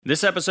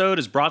This episode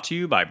is brought to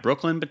you by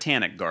Brooklyn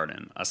Botanic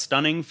Garden, a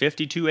stunning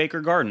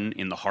 52-acre garden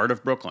in the heart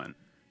of Brooklyn,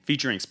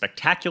 featuring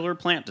spectacular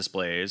plant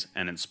displays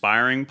and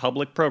inspiring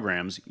public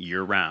programs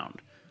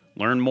year-round.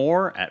 Learn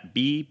more at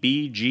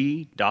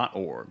bbg.org.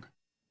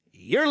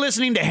 You're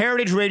listening to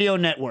Heritage Radio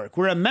Network.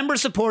 We're a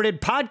member-supported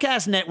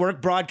podcast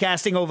network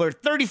broadcasting over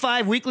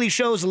 35 weekly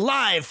shows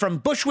live from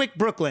Bushwick,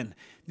 Brooklyn.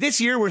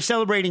 This year, we're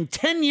celebrating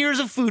 10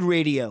 years of food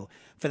radio.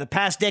 For the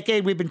past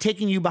decade, we've been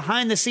taking you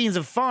behind the scenes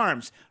of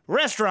farms,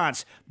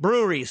 restaurants,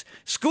 breweries,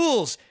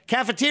 schools,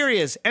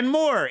 cafeterias, and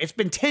more. It's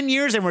been 10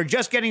 years and we're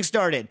just getting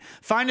started.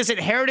 Find us at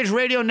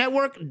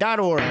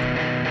heritageradionetwork.org.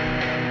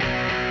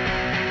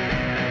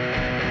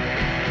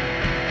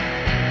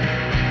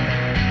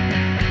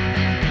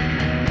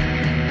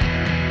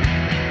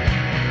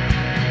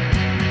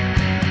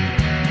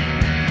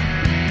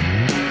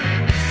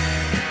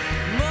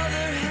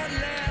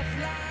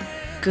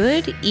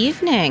 Good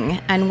evening,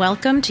 and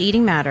welcome to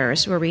Eating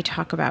Matters, where we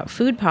talk about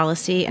food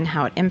policy and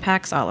how it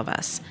impacts all of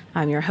us.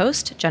 I'm your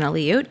host, Jenna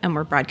Liut, and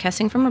we're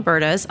broadcasting from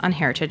Roberta's on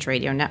Heritage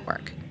Radio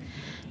Network.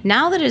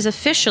 Now that it is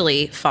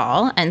officially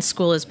fall and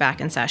school is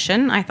back in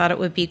session, I thought it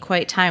would be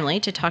quite timely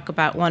to talk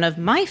about one of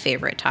my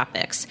favorite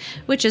topics,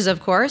 which is, of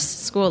course,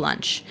 school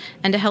lunch.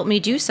 And to help me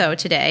do so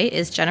today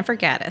is Jennifer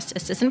Gaddis,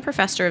 Assistant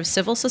Professor of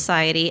Civil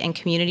Society and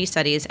Community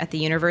Studies at the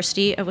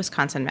University of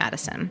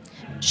Wisconsin-Madison.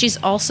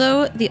 She's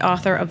also the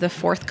author of the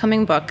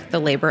forthcoming book, The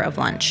Labor of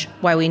Lunch: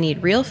 Why We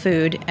Need Real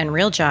Food and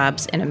Real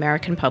Jobs in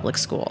American Public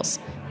Schools.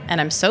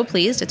 And I'm so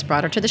pleased it's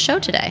brought her to the show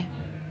today.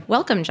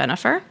 Welcome,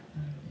 Jennifer.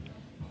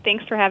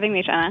 Thanks for having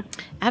me, Jenna.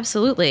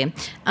 Absolutely.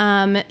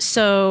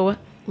 So,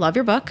 love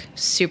your book.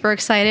 Super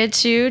excited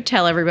to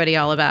tell everybody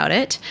all about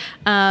it.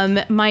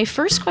 My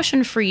first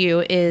question for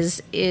you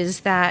is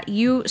that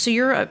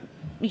you're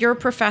a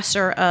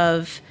professor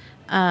of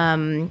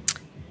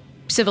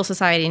Civil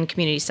Society and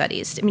Community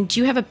Studies. I mean, do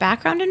you have a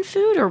background in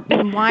food, or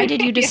why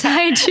did you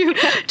decide to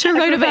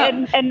write about?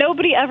 And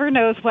nobody ever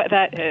knows what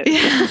that is.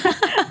 Yeah.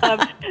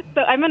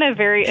 So I'm in a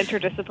very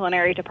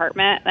interdisciplinary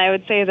department. I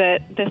would say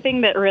that the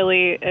thing that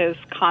really is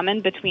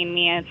common between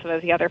me and some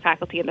of the other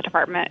faculty in the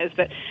department is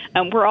that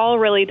we're all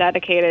really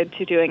dedicated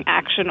to doing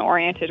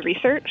action-oriented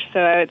research. So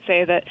I would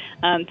say that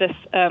this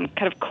kind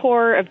of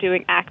core of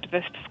doing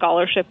activist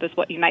scholarship is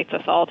what unites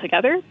us all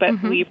together,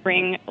 but we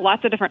bring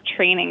lots of different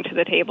training to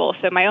the table.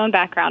 So my own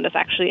background is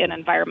actually in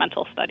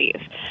environmental studies.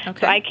 Okay.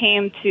 So I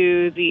came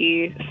to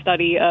the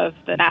study of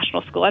the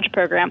National School Lunch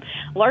Program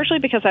largely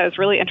because I was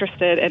really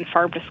interested in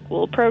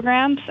farm-to-school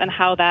programs and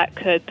how that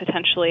could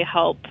potentially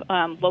help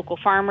local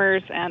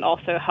farmers and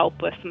also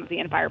help with some of the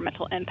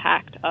environmental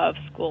impact of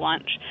school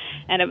lunch.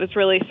 And it was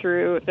really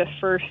through the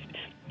first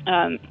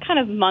kind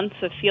of months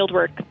of field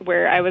work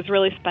where I was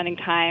really spending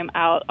time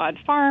out on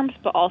farms,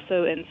 but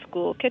also in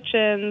school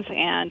kitchens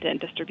and in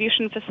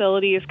distribution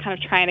facilities, kind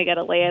of trying to get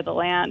a lay of the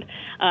land,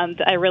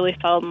 that I really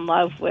fell in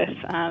love with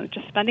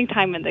just spending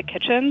time in the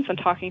kitchens and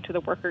talking to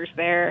the workers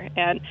there.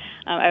 And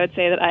I would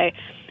say that I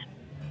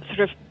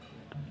sort of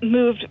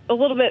moved a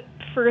little bit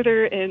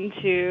further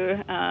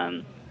into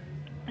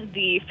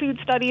the food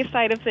studies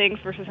side of things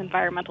versus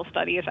environmental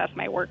studies as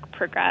my work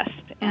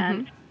progressed.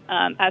 And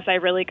as I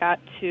really got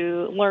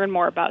to learn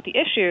more about the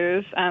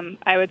issues,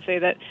 I would say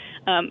that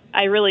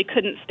I really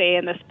couldn't stay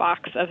in this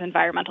box of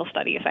environmental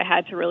studies. I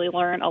had to really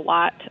learn a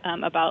lot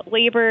about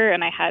labor,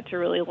 and I had to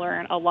really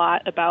learn a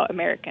lot about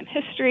American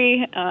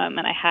history, and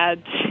I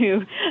had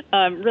to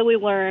really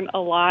learn a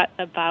lot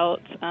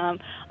about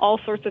all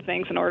sorts of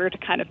things in order to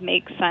kind of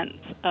make sense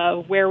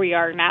of where we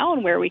are now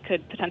and where we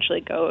could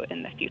potentially go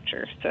in the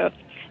future. So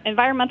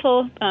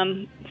environmental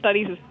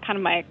studies is kind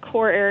of my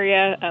core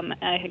area, and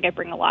I think I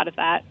bring a lot of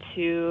that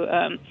to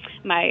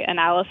my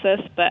analysis,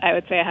 but I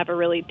would say I have a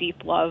really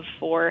deep love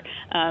for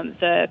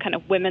the kind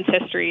of women's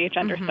history,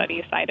 gender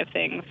studies side of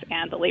things,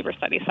 and the labor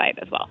studies side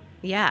as well.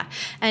 Yeah,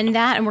 and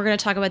we're going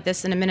to talk about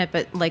this in a minute,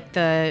 but like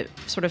the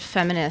sort of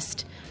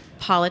feminist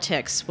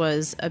politics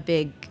was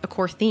a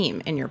core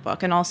theme in your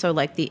book, and also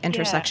like the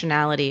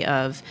intersectionality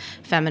of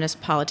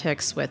feminist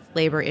politics with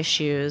labor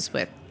issues,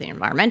 with the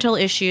environmental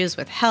issues,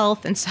 with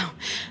health, and so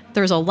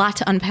there's a lot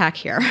to unpack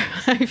here.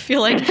 I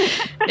feel like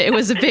it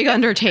was a big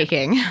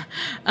undertaking.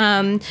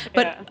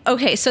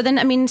 Okay, so then,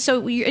 I mean,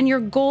 and your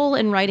goal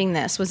in writing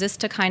this, was this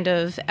to kind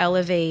of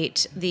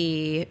elevate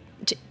the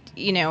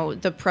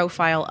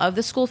profile of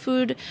the school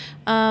food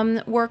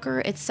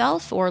worker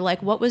itself, or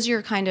like what was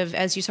your kind of,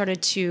 as you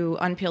started to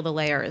unpeel the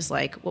layers,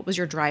 like what was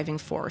your driving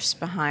force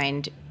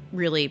behind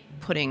really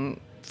putting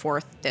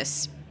forth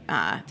this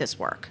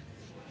work?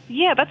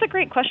 Yeah, that's a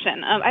great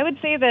question. I would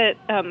say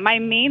that my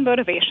main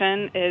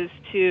motivation is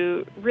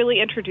to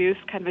really introduce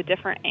kind of a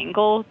different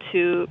angle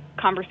to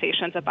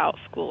conversations about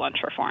school lunch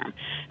reform.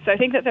 So I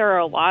think that there are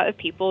a lot of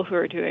people who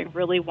are doing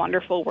really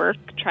wonderful work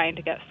trying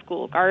to get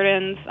school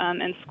gardens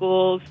in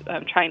schools,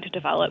 trying to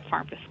develop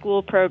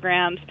farm-to-school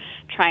programs,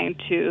 trying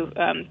to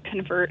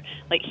convert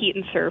like heat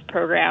and serve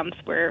programs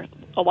where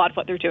a lot of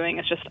what they're doing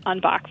is just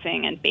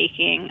unboxing and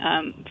baking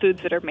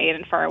foods that are made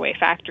in faraway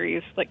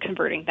factories, like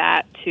converting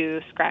that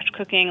to scratch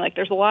cooking. Like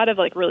there's a lot of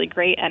like really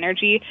great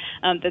energy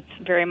that's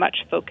very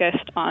much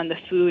focused on the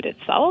food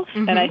itself.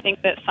 Mm-hmm. And I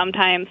think that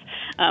sometimes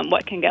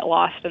what can get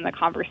lost in the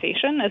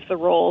conversation is the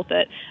role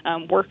that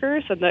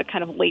workers and the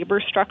kind of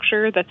labor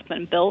structure that's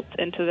been built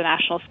into the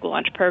National School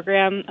Lunch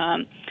Program,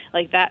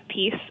 like that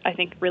piece, I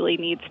think really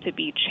needs to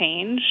be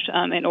changed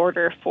in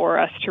order for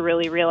us to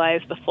really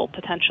realize the full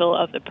potential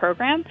of the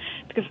program.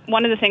 Because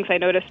one of the things I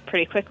noticed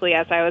pretty quickly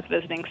as I was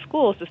visiting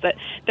schools is that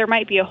there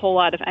might be a whole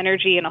lot of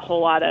energy and a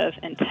whole lot of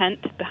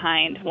intent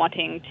behind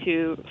wanting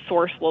to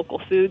source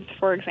local foods,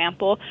 for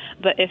example,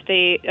 but if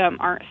they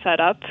aren't set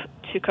up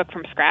to cook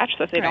from scratch,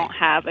 so if they don't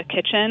have a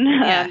kitchen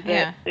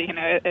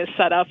that is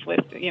set up with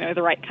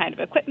the right kind of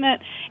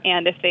equipment,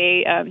 and if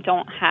they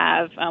don't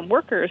have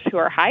workers who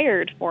are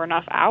hired for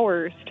enough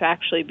hours to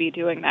actually be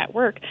doing that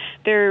work,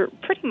 they're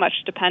pretty much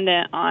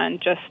dependent on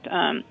just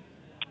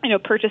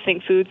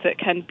purchasing foods that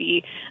can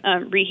be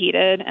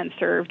reheated and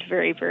served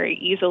very, very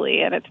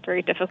easily. And it's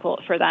very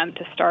difficult for them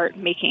to start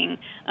making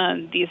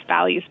these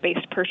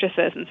values-based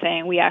purchases and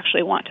saying, we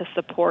actually want to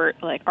support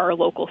like our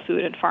local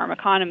food and farm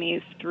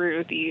economies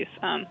through these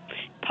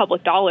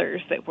public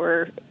dollars that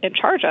we're in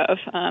charge of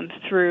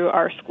through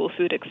our school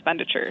food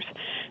expenditures.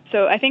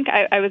 So I think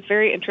I was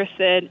very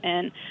interested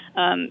in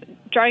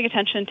drawing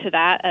attention to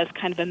that as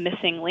kind of a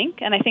missing link.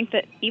 And I think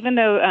that even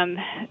though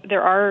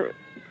there are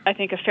I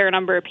think a fair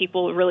number of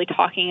people really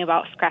talking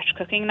about scratch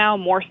cooking now,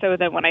 more so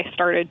than when I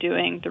started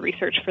doing the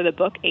research for the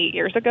book 8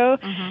 years ago.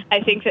 Mm-hmm.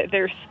 I think that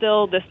there's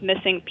still this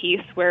missing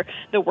piece where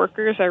the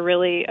workers are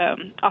really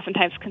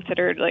oftentimes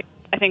considered, like,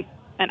 I think,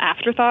 an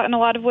afterthought in a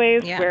lot of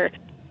ways, where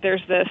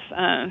there's this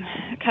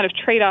kind of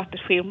trade-off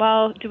between,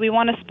 well, do we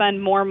want to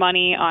spend more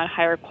money on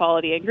higher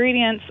quality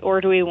ingredients,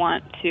 or do we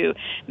want to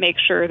make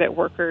sure that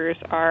workers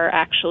are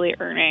actually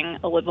earning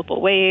a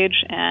livable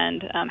wage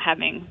and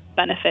having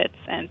benefits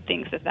and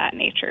things of that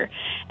nature?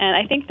 And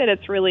I think that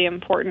it's really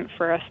important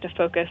for us to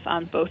focus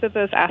on both of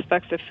those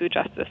aspects of food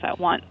justice at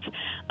once.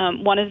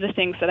 One of the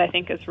things that I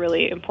think is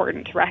really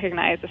important to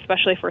recognize,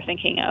 especially if we're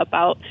thinking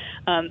about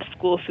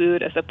school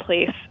food as a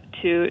place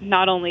to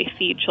not only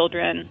feed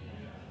children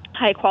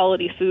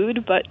high-quality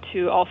food, but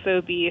to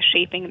also be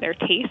shaping their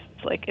tastes,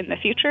 like in the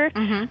future.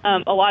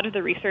 Mm-hmm. A lot of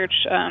the research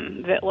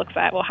that looks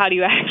at, well, how do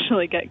you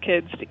actually get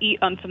kids to eat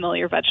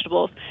unfamiliar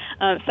vegetables,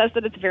 says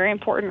that it's very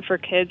important for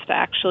kids to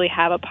actually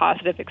have a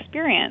positive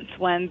experience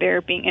when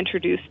they're being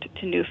introduced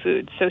to new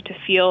foods. So to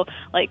feel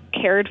like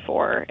cared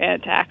for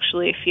and to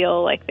actually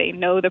feel like they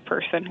know the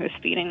person who's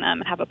feeding them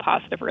and have a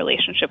positive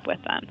relationship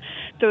with them.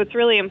 So it's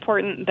really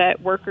important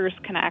that workers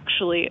can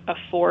actually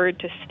afford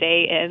to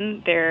stay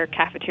in their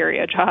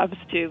cafeteria jobs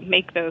to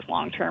make those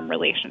long-term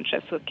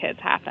relationships with kids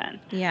happen.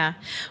 Yeah.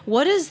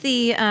 What is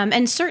the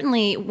and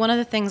certainly one of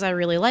the things I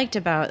really liked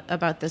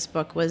about this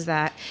book was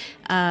that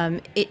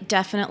it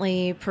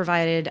definitely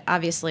provided,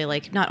 obviously,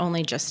 like not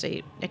only just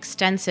a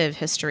extensive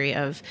history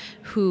of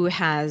who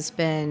has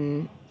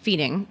been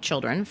feeding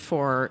children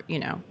for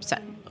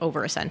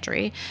over a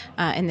century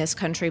in this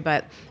country,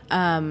 but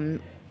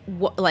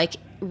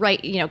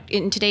right,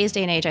 in today's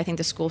day and age, I think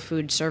the school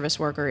food service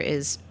worker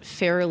is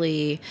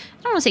fairly,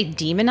 I don't want to say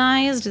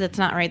demonized, that's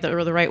not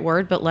the right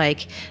word, but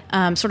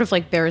sort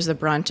of bears the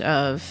brunt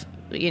of,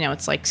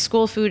 it's like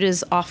school food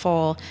is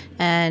awful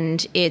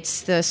and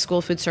it's the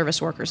school food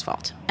service worker's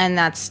fault. And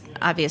that's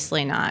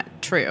obviously not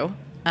true.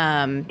 But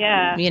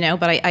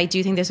I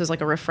do think this was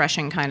a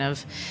refreshing kind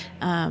of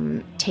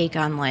take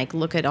on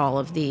look at all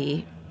of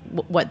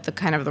what the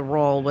kind of the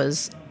role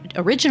was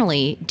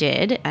originally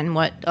did and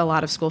what a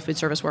lot of school food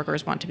service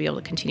workers want to be able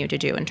to continue to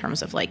do in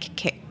terms of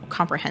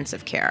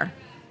comprehensive care.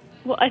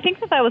 Well, I think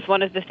that was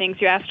one of the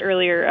things you asked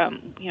earlier,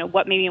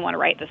 what made me want to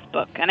write this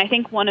book. And I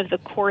think one of the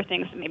core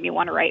things that made me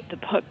want to write the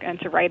book and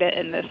to write it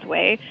in this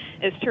way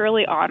is to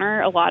really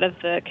honor a lot of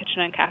the kitchen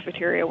and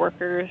cafeteria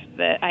workers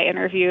that I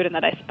interviewed and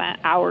that I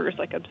spent hours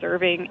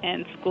observing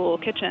in school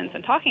kitchens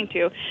and talking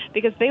to,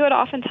 because they would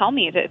often tell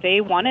me that they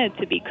wanted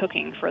to be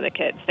cooking for the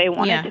kids. They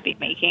wanted to be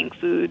making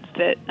foods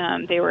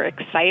that they were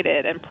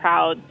excited and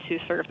proud to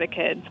serve the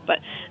kids. But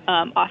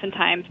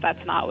oftentimes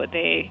that's not what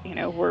they,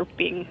 were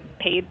being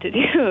paid to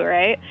do,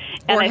 right?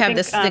 And or have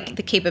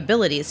the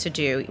capabilities to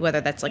do,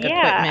 whether that's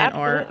equipment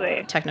absolutely.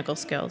 Or technical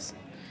skills.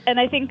 And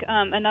I think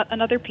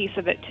another piece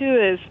of it, too,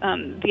 is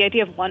the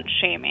idea of lunch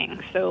shaming.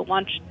 So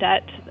lunch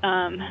debt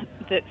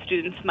that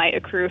students might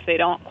accrue if they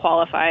don't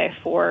qualify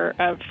for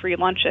free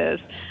lunches,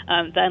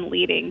 then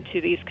leading to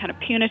these kind of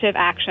punitive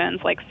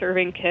actions like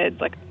serving kids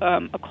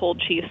a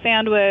cold cheese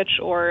sandwich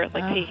or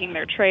taking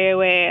their tray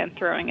away and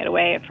throwing it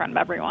away in front of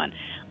everyone.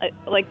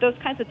 Those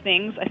kinds of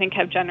things, I think,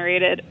 have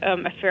generated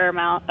a fair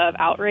amount of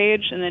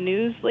outrage in the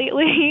news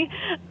lately.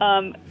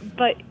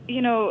 But,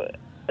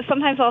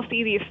 sometimes I'll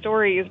see these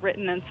stories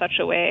written in such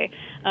a way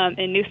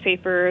in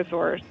newspapers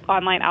or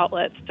online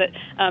outlets that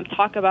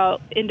talk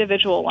about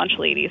individual lunch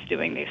ladies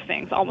doing these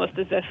things, almost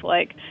as if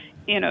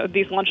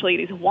these lunch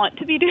ladies want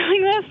to be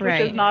doing this,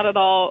 which is not at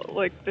all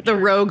the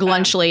rogue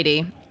lunch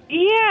lady.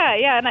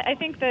 Yeah, and I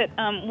think that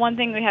one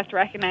thing we have to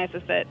recognize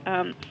is that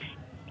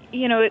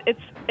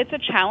it's a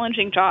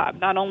challenging job.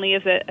 Not only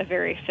is it a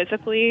very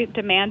physically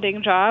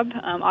demanding job,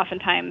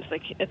 oftentimes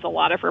like it's a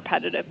lot of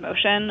repetitive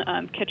motion.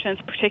 Kitchens,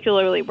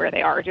 particularly where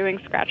they are doing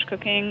scratch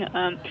cooking,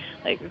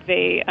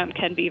 they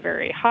can be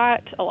very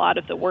hot. A lot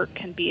of the work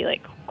can be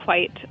like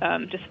quite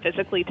just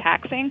physically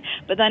taxing.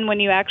 But then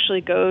when you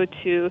actually go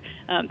to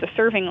the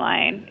serving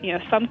line,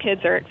 some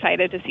kids are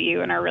excited to see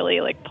you and are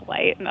really like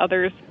polite, and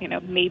others,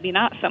 maybe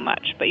not so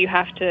much. But you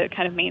have to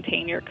kind of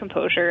maintain your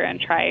composure and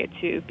try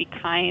to be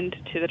kind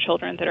to the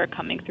children that are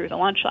coming through the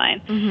lunch line.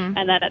 Mm-hmm.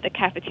 And then at the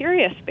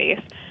cafeteria space,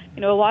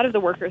 a lot of the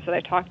workers that I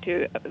talk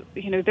to,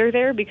 they're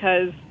there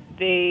because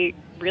they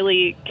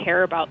really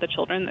care about the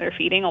children that they're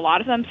feeding. A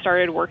lot of them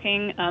started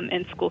working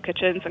in school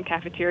kitchens and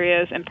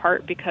cafeterias in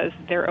part because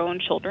their own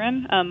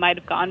children might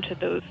have gone to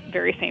those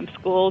very same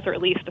schools, or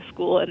at least a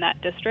school in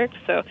that district.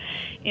 So,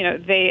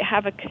 they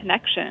have a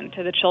connection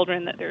to the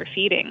children that they're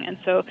feeding. And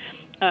so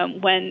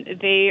when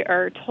they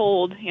are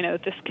told,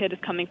 this kid is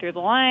coming through the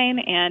line,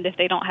 and if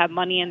they don't have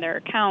money in their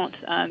account,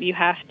 you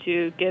have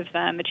to give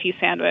them a cheese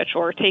sandwich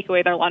or take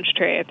away their lunch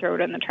tray and throw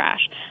it in the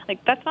trash.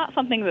 Like, that's not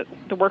something that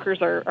the workers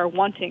are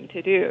wanting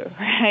to do,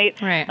 right?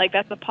 Like,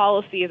 that's a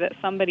policy that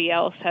somebody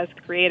else has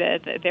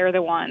created that they're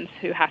the ones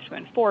who have to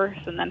enforce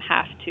and then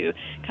have to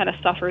kind of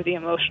suffer the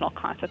emotional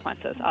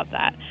consequences of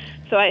that.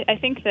 So I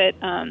think that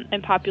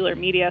in popular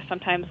media,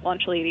 sometimes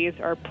lunch ladies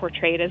are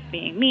portrayed as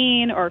being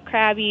mean or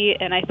crabby,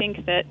 and I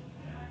think that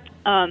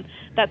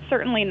that's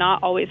certainly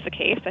not always the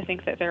case. I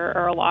think that there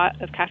are a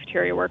lot of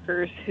cafeteria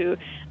workers who,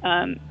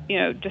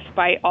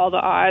 despite all the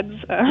odds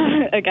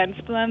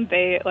against them,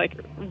 they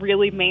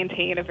really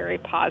maintain a very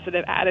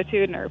positive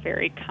attitude and are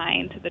very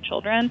kind to the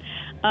children.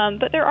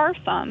 But there are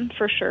some,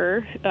 for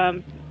sure,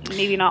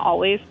 maybe not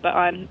always, but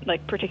on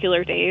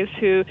particular days,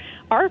 who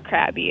are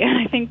crabby. And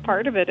I think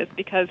part of it is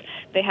because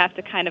they have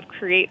to kind of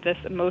create this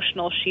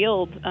emotional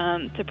shield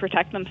to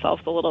protect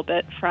themselves a little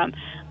bit from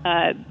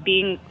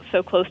being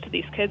so close to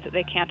these kids that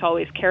they can't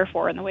always care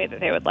for in the way that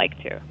they would like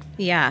to.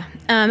 Yeah.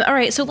 All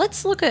right. So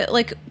let's look at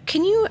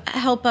can you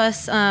help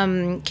us?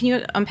 Can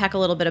you unpack a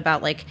little bit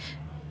about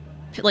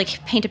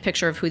paint a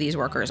picture of who these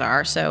workers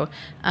are? So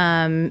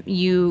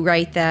you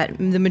write that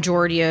the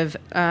majority of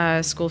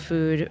school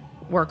food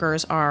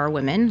workers are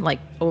women,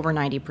 over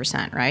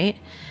 90%, right?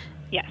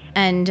 Yes.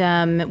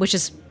 And which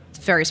is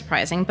very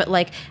surprising.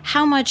 But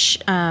how much?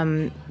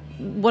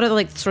 What are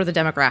sort of the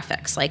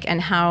demographics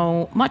and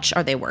how much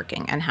are they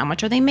working and how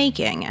much are they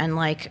making, and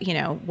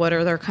what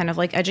are their kind of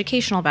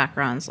educational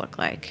backgrounds look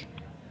like?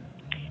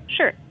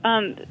 Sure.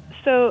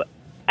 So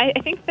I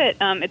think that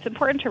it's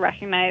important to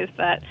recognize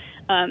that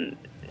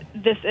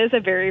this is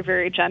a very,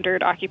 very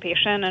gendered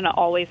occupation, and it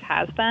always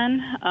has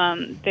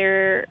been.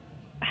 There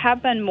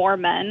have been more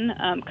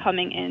men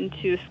coming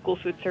into school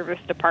food service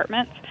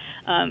departments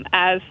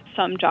as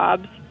some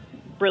jobs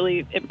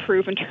really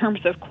improve in terms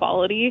of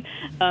quality.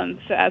 So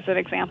as an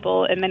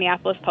example, in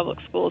Minneapolis Public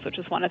Schools, which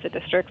is one of the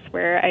districts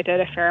where I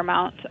did a fair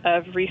amount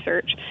of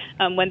research,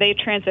 when they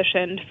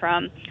transitioned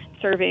from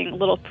serving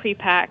little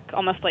pre-pack,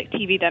 almost like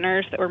TV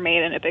dinners that were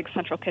made in a big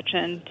central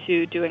kitchen,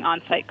 to doing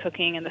on-site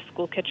cooking in the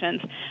school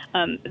kitchens,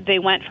 they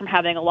went from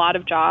having a lot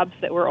of jobs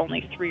that were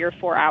only 3 or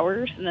 4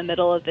 hours in the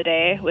middle of the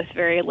day with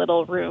very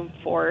little room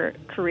for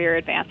career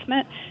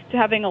advancement to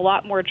having a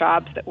lot more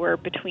jobs that were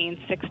between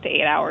 6 to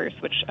 8 hours,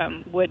 which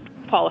would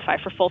qualify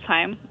for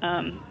full-time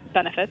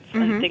benefits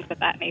and things of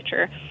that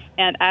nature.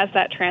 And as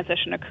that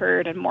transition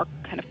occurred and more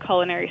kind of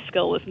culinary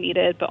skill was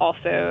needed, but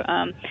also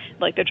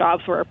the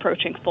jobs were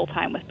approaching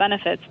full-time with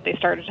benefits, they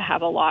started to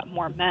have a lot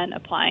more men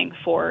applying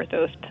for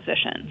those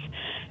positions.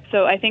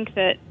 So I think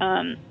that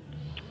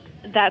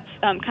that's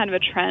kind of a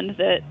trend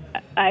that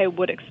I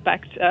would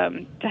expect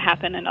to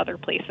happen in other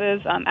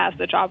places as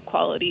the job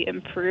quality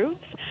improves.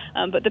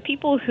 But the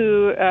people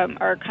who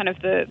are kind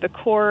of the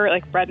core,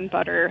 bread and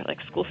butter,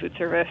 school food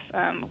service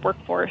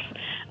workforce,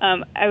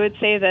 I would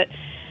say that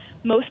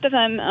most of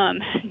them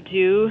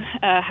do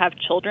have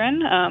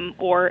children,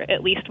 or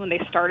at least when they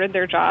started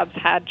their jobs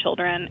had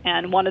children.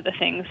 And one of the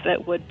things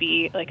that would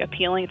be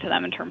appealing to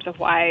them in terms of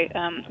why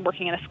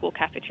working in a school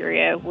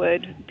cafeteria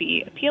would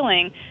be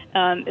appealing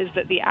is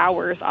that the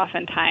hours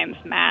oftentimes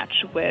match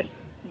with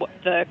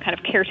the kind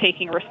of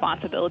caretaking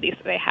responsibilities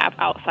that they have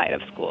outside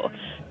of school.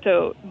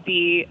 So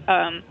the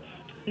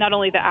not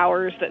only the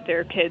hours that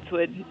their kids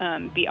would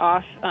be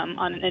off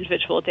on an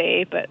individual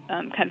day, but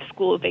kind of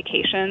school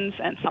vacations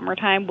and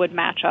summertime would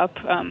match up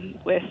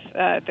with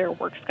their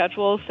work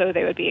schedules, so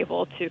they would be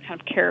able to kind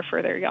of care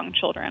for their young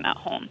children at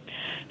home.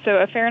 So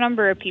a fair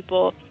number of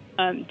people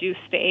do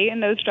stay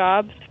in those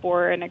jobs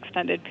for an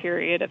extended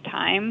period of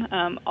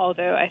time,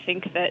 although I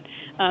think that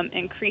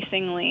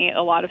increasingly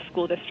a lot of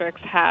school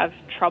districts have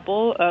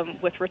trouble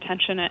with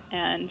retention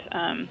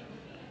and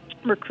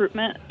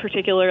recruitment,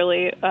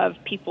 particularly of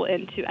people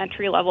into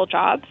entry-level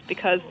jobs,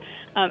 because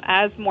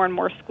as more and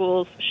more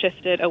schools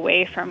shifted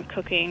away from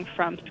cooking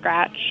from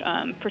scratch,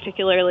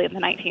 particularly in the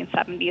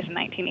 1970s and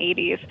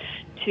 1980s,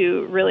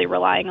 to really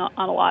relying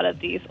on a lot of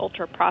these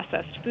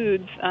ultra-processed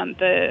foods,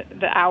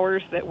 the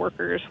hours that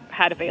workers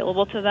had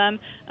available to them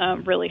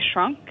really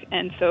shrunk,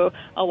 and so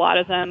a lot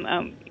of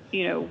them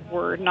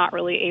were not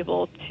really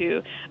able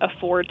to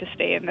afford to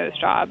stay in those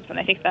jobs. And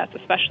I think that's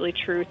especially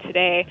true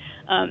today,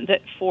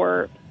 that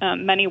for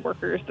many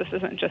workers, this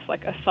isn't just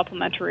like a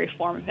supplementary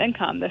form of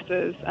income. This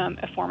is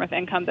a form of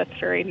income that's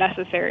very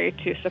necessary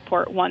to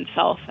support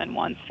oneself and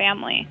one's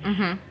family.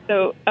 Mm-hmm.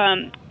 So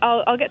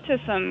I'll get to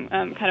some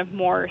kind of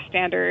more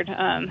standard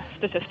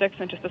statistics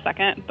in just a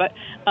second, but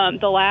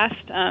the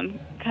last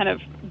kind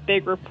of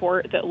big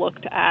report that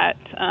looked at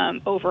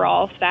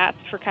overall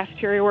stats for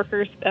cafeteria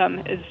workers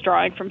is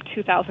drawing from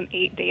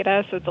 2008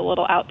 data, so it's a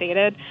little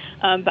outdated.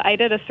 But I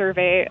did a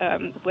survey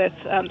with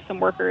some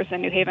workers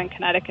in New Haven,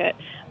 Connecticut,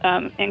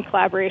 in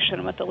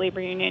collaboration with the labor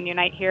union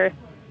Unite here.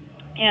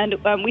 And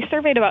we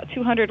surveyed about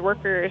 200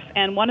 workers,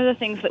 and one of the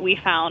things that we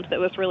found that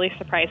was really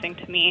surprising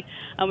to me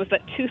was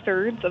that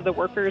 2/3 of the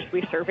workers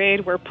we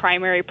surveyed were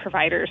primary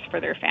providers for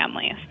their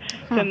families.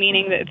 So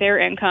meaning that their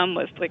income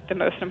was like the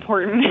most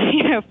important,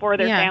 for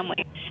their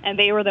family, and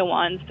they were the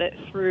ones that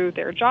through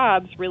their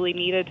jobs really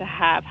needed to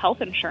have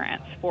health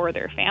insurance for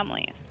their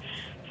families.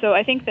 So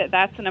I think that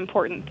that's an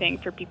important thing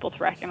for people to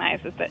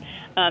recognize, is that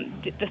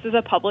this is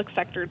a public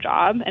sector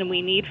job, and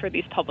we need for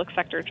these public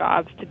sector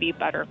jobs to be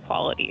better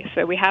quality.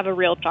 So we have a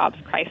real jobs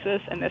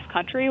crisis in this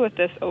country with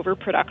this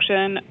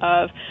overproduction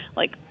of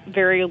like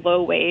very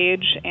low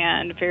wage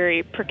and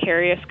very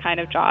precarious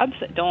kind of jobs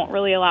that don't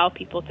really allow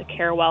people to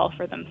care well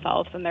for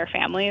themselves and their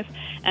families.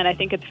 And I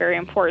think it's very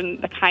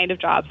important the kind of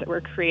jobs that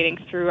we're creating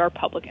through our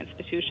public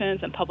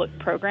institutions and public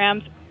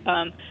programs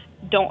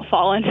don't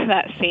fall into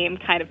that same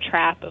kind of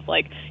trap of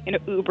like,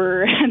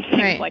 Uber and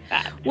things like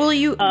that. Well,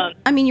 you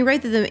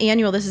write that the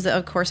annual, this is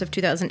of course of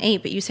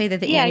 2008, but you say that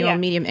the annual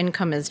median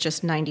income is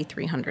just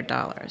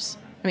 $9,300.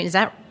 I mean, is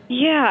that...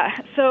 Yeah,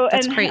 so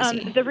that's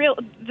crazy. The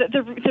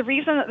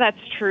reason that that's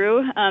true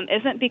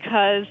isn't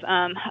because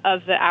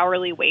of the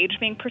hourly wage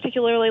being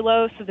particularly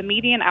low. So the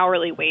median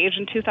hourly wage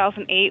in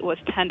 2008 was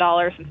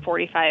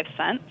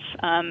 $10.45,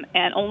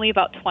 and only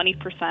about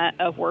 20%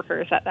 of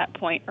workers at that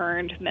point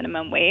earned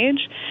minimum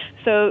wage.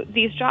 So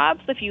these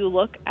jobs, if you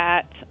look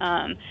at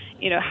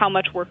how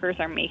much workers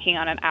are making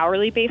on an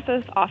hourly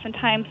basis,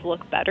 oftentimes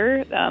look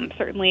better,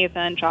 certainly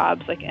than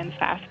jobs like in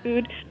fast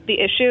food. The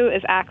issue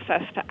is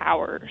access to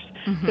hours.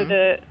 Mm-hmm. So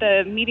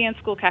the median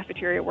school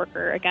cafeteria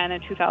worker, again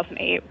in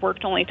 2008,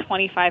 worked only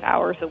 25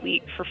 hours a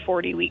week for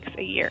 40 weeks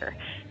a year.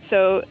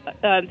 So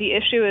the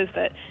issue is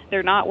that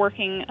they're not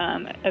working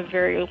a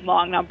very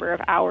long number of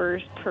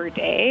hours per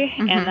day,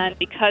 mm-hmm. and then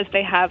because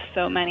they have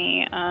so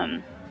many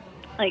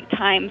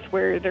times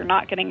where they're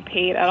not getting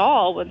paid at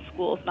all when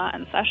school's not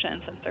in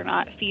session, since they're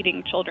not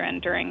feeding children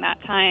during that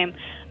time,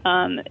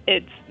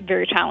 it's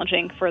very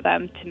challenging for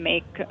them to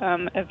make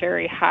a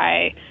very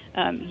high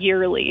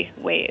yearly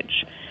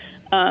wage.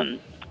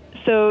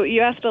 So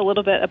you asked a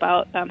little bit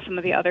about some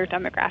of the other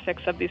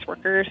demographics of these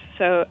workers.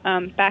 So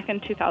back in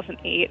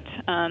 2008,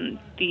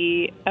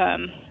 the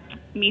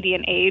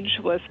median age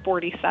was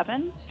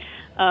 47.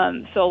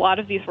 So a lot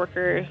of these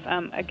workers,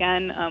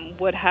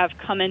 would have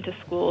come into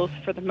schools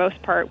for the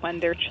most part when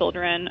their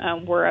children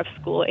were of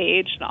school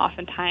age, and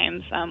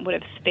oftentimes would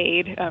have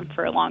stayed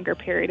for a longer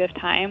period of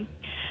time.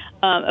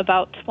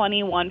 About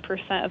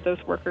 21% of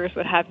those workers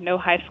would have no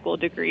high school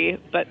degree,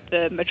 but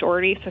the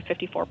majority, so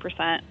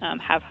 54%,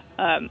 have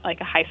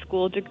a high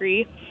school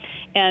degree.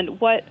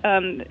 And what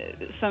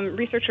some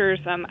researchers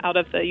out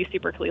of the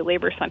UC Berkeley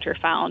Labor Center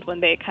found when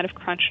they kind of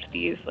crunched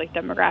these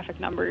demographic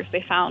numbers,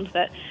 they found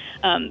that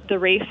the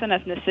race and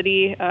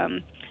ethnicity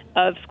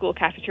of school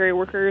cafeteria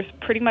workers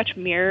pretty much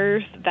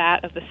mirrors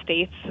that of the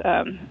states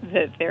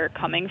that they're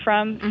coming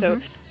from. Mm-hmm.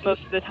 So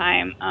most of the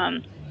time,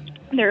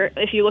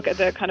 if you look at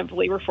the kind of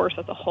labor force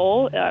as a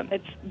whole,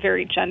 it's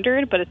very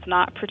gendered, but it's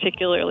not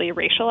particularly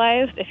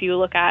racialized if you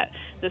look at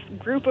this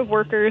group of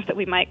workers that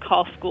we might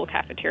call school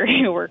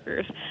cafeteria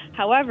workers.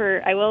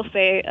 However, I will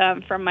say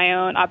from my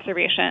own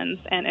observations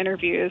and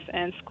interviews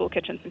in school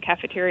kitchens and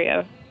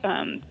cafeteria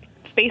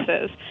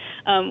spaces,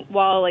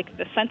 while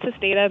the census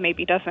data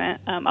maybe doesn't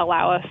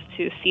allow us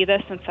to see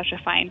this in such a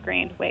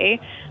fine-grained way,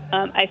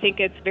 I think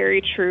it's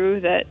very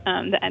true that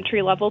the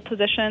entry-level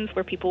positions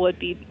where people would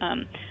be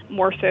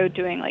more so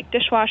doing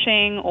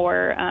dishwashing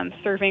or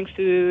serving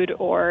food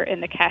or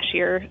in the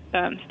cashier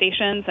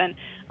stations, and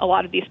a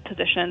lot of these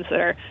positions that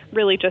are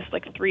really just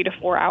 3 to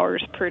 4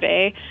 hours per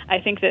day, I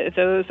think that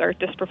those are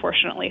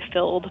disproportionately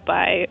filled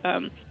by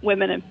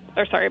women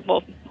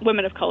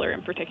of color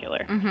in particular.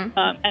 Mm-hmm.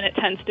 And it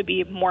tends to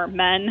be more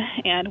men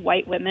and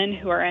white women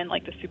who are in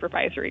the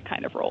supervisory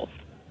kind of roles.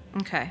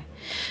 Okay.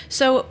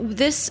 So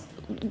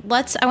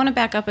I want to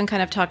back up and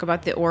kind of talk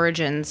about the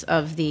origins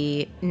of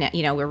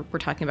we're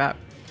talking about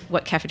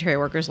what cafeteria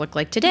workers look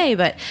like today,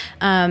 but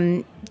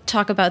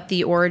talk about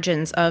the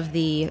origins of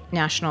the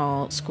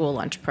National School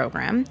Lunch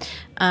Program.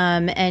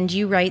 And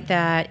you write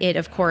that it,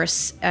 of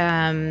course,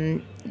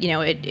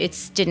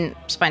 it didn't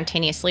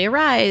spontaneously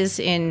arise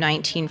in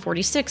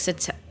 1946.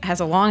 It has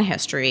a long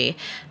history,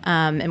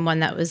 and one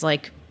that was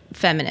like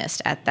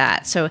feminist at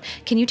that. So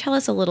can you tell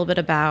us a little bit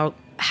about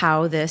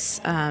how this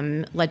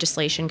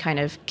legislation kind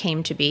of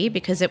came to be?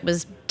 Because it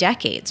was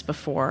decades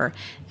before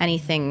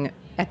anything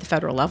at the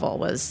federal level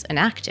was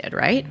enacted,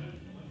 right?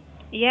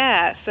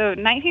 Yeah, so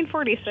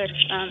 1946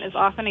 is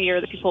often a year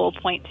that people will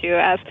point to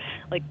as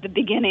like the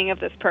beginning of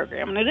this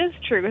program. And it is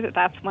true that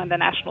that's when the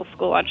National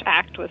School Lunch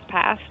Act was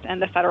passed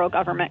and the federal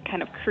government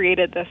kind of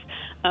created this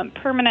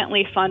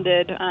permanently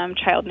funded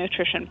child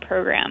nutrition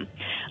program.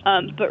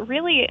 But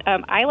really,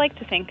 I like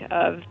to think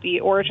of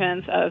the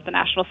origins of the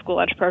National School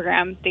Lunch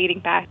Program dating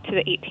back to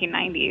the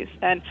 1890s.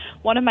 And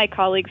one of my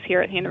colleagues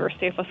here at the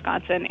University of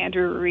Wisconsin,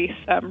 Andrew Reese,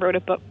 wrote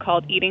a book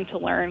called Eating to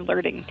Learn,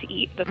 Learning to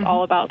Eat that's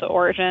all about the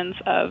origins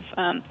of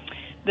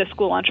the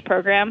school lunch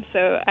program.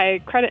 So I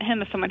credit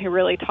him as someone who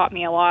really taught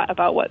me a lot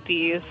about what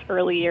these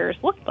early years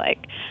looked like,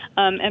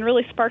 and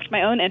really sparked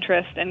my own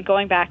interest in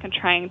going back and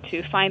trying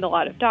to find a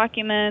lot of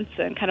documents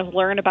and kind of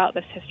learn about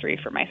this history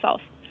for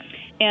myself.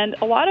 And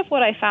a lot of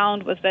what I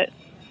found was that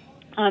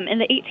in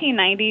the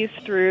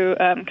 1890s through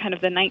kind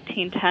of the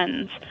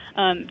 1910s,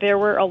 there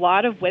were a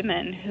lot of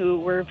women who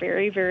were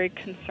very, very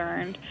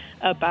concerned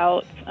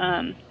about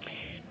kind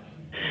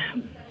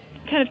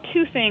of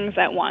two things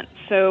at once.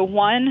 So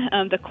one,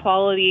 the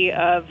quality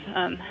of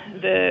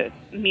the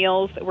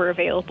meals that were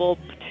available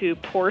to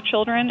poor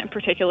children in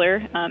particular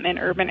in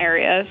urban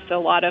areas. So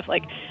a lot of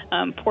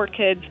poor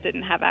kids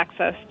didn't have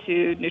access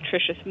to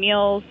nutritious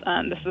meals.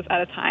 This was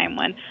at a time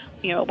when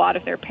a lot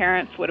of their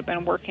parents would have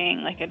been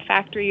working in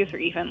factories, or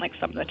even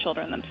some of the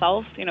children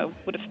themselves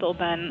would have still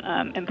been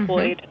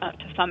employed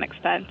to some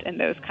extent in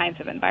those kinds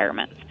of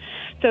environments.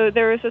 So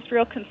there was this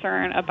real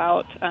concern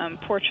about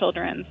poor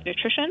children's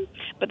nutrition,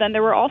 but then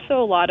there were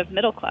also a lot of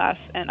middle class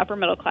and upper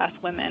middle class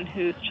women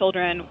whose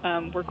children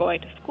were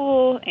going to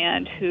school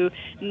and who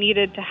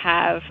needed to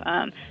have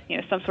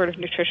some sort of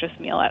nutritious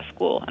meal at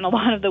school. And a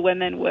lot of the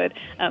women would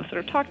sort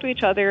of talk to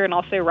each other and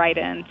also write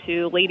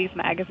into ladies'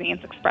 magazines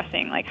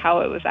expressing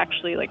how it was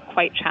actually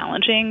quite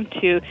challenging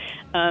to,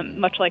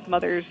 much like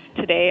mothers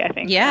today, I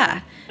think,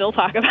 still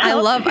talk about.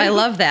 I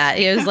love that.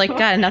 It was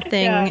God,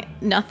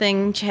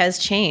 nothing has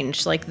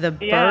changed. The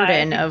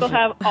burden of people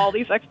have all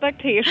these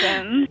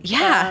expectations,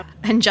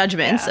 and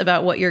judgments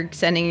about what you're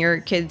sending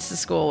your kids to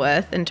school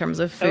with in terms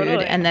of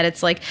food, and that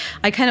it's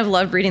I kind of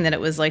loved reading that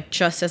it was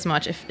just as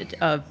much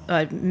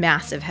a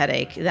massive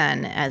headache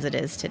then as it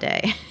is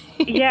today.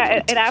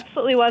 It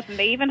absolutely was, and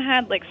they even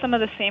had some of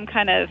the same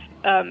kind of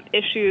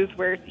issues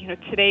where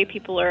today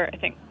people are, I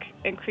think,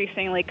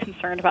 increasingly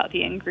concerned about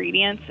the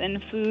ingredients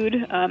in food,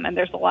 and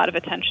there's a lot of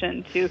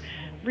attention to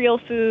real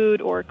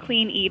food or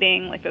clean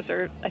eating. Those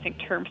are, I think,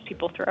 terms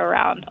people throw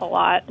around a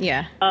lot.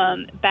 Yeah.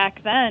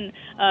 Back then,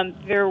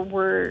 there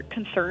were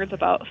concerns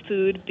about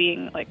food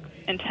being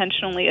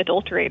intentionally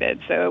adulterated.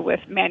 So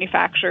with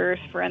manufacturers,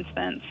 for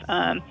instance,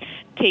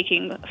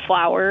 taking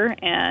flour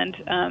and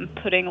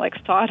putting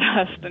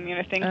sawdust and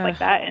things like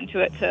that into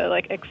it to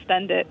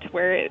extend it to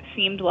where it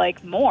seemed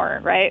like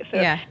more, right? So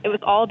it was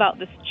all about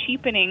this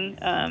cheapening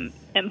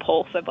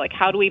impulse of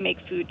how do we make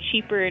food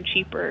cheaper and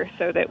cheaper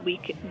so that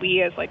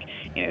we as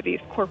these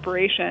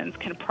corporations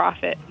can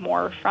profit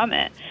more from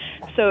it.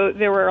 So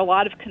there were a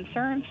lot of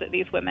concerns that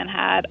these women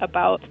had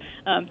about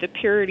the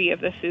purity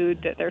of the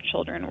food that their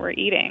children were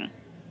eating.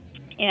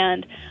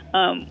 And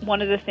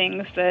one of the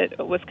things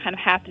that was kind of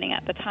happening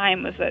at the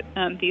time was that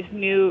these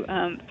new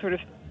sort of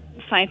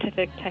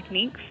scientific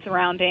techniques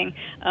surrounding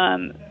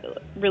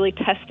really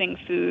testing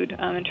food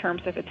in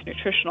terms of its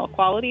nutritional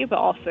quality, but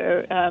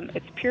also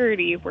its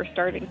purity, were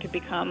starting to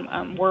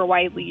become more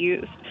widely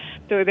used.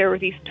 So there were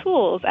these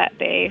tools at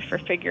bay for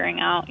figuring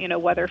out,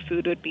 whether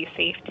food would be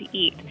safe to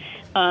eat.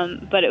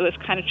 But it was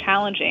kind of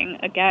challenging,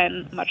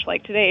 again, much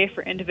like today,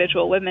 for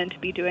individual women to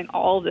be doing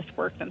all of this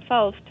work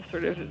themselves to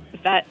sort of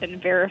vet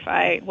and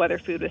verify whether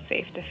food was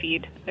safe to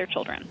feed their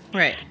children.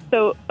 Right.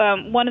 So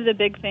one of the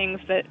big things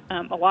that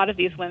a lot of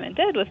these women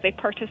did was they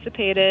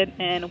participated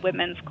in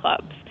women's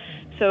clubs.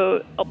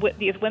 So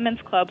these women's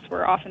clubs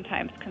were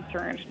oftentimes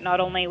concerned not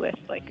only with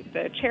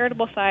the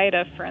charitable side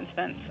of, for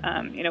instance,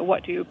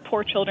 what do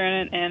poor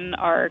children in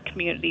our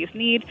communities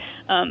need,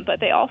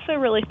 but they also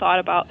really thought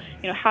about,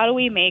 how do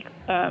we make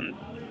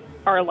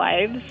our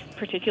lives,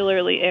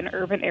 particularly in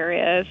urban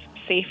areas,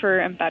 safer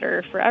and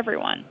better for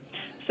everyone.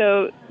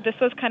 So this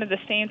was kind of the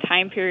same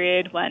time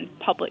period when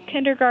public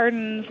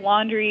kindergartens,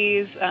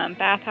 laundries,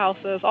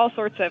 bathhouses, all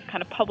sorts of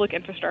kind of public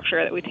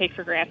infrastructure that we take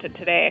for granted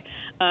today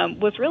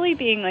was really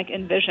being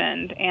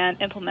envisioned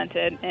and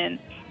implemented in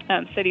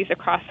cities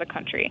across the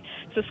country.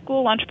 So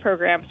school lunch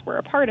programs were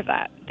a part of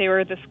that. They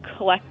were this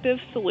collective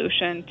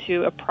solution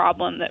to a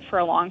problem that for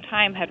a long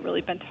time had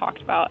really been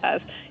talked about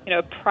as,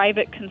 a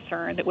private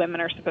concern that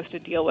women are supposed to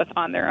deal with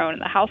on their own in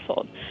the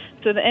household.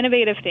 So the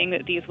innovative thing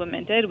that these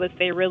women did was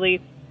they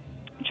really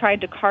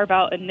tried to carve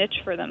out a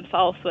niche for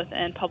themselves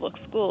within public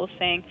schools,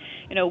 saying,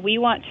 we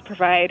want to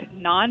provide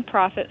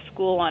nonprofit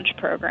school lunch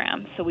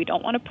programs. So we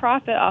don't want to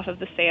profit off of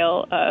the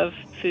sale of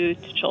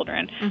food to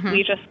children. Mm-hmm.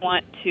 We just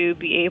want to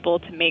be able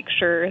to make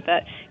sure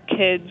that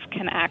kids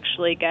can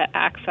actually get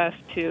access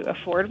to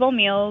affordable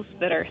meals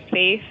that are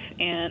safe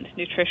and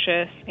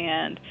nutritious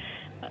and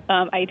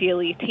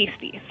ideally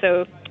tasty.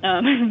 So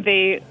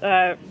they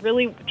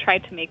really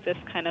tried to make this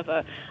kind of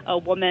a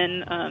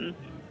woman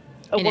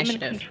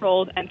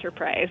woman-controlled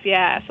enterprise.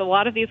 Yeah, so a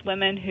lot of these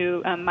women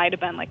who might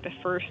have been like the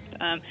first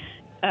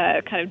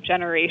kind of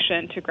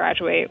generation to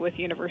graduate with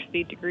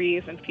university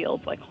degrees in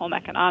fields like home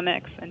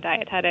economics and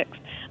dietetics,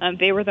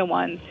 they were the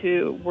ones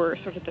who were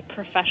sort of the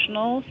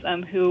professionals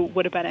who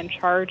would have been in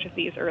charge of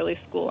these early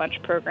school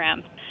lunch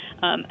programs.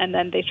 And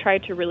then they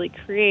tried to really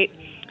create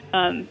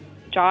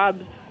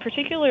jobs,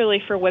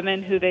 particularly for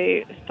women who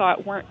they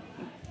thought weren't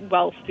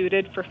well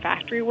suited for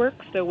factory work.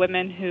 So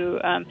women who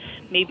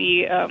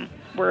maybe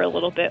were a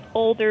little bit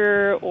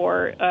older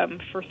or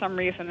for some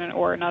reason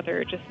or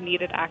another just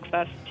needed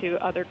access to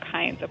other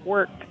kinds of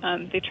work.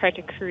 They tried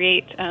to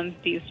create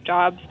these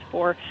jobs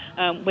for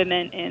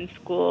women in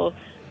school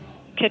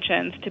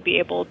kitchens to be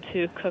able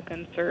to cook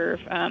and serve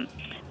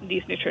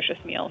these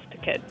nutritious meals to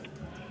kids.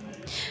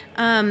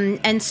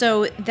 And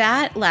so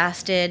that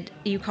lasted,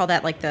 you call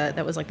that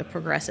that was like the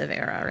progressive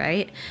era,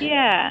 right?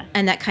 Yeah.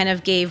 And that kind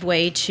of gave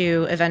way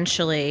to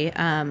eventually,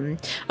 by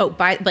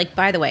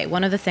the way,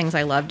 one of the things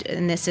I loved,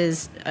 and this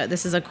is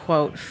a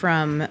quote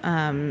from,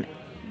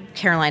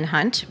 Caroline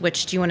Hunt,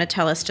 which do you want to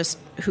tell us just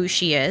who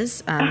she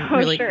is,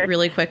 Sure.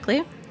 really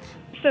quickly?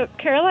 So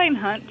Caroline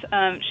Hunt,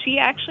 she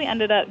actually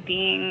ended up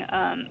being,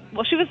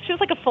 she was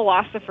like a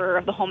philosopher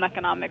of the home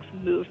economics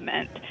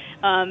movement,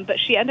 but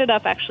she ended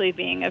up actually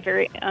being a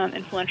very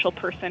influential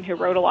person who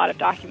wrote a lot of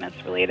documents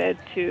related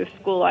to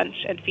school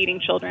lunch and feeding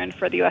children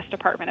for the U.S.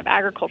 Department of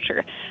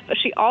Agriculture. But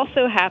she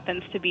also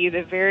happens to be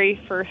the very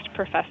first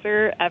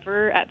professor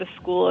ever at the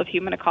School of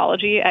Human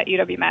Ecology at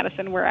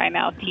UW-Madison, where I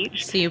now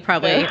teach. So you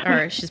probably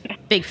are, she's a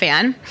big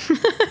fan.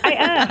 I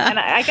am, and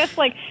I guess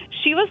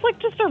she was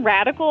just a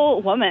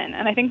radical woman,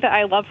 and I think that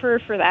I love her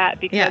for that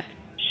because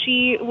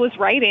she was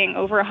writing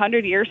over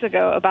 100 years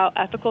ago about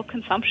ethical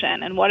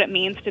consumption and what it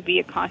means to be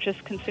a conscious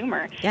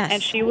consumer. Yes.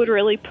 And she would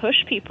really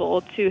push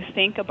people to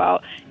think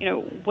about,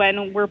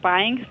 when we're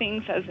buying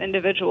things as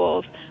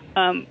individuals,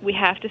 we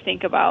have to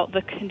think about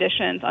the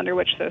conditions under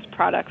which those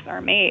products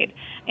are made.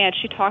 And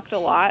she talked a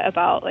lot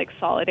about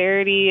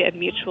solidarity and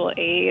mutual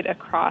aid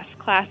across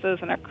classes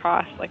and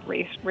across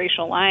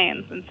racial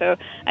lines. And so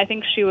I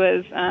think she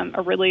was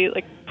a really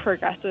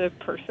progressive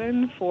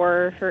person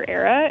for her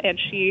era, and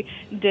she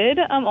did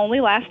only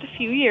last a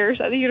few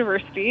years at the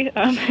university.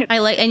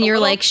 And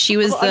you're she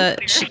was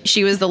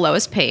she was the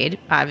lowest paid,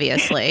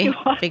 obviously,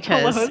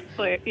 because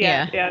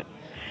yeah.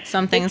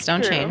 Some things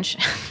don't change.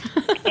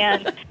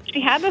 And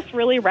she had this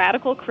really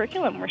radical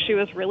curriculum where she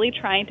was really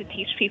trying to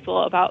teach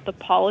people about the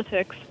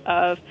politics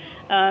of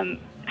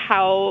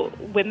how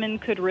women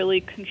could really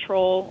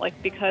control,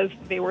 because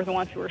they were the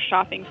ones who were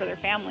shopping for their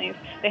families,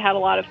 they had a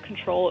lot of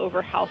control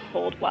over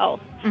household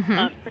wealth,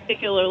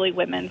 particularly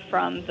women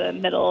from the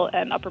middle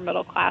and upper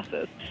middle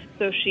classes.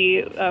 So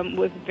she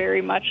was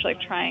very much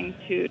trying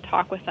to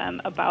talk with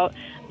them about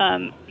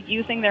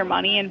using their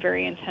money in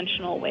very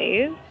intentional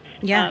ways.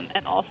 Yeah.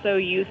 And also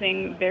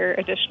using their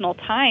additional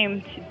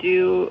time to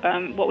do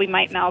what we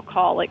might now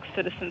call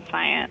citizen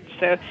science.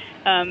 So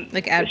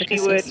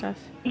advocacy stuff.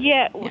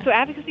 Yeah, so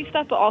advocacy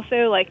stuff, but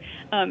also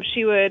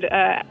she would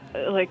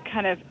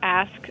kind of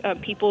ask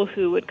people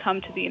who would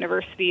come to the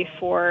university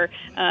for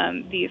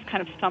these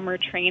kind of summer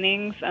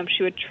trainings.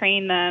 She would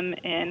train them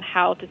in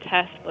how to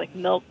test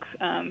milk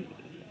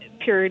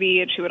purity,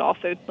 and she would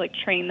also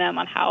train them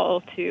on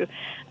how to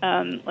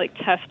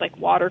test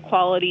water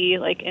quality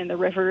in the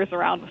rivers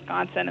around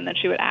Wisconsin, and then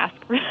she would ask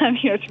for them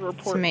to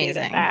report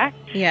data back.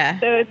 Yeah.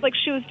 So it's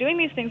she was doing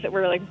these things that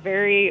were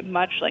very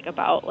much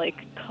about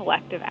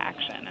collective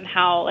action and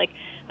how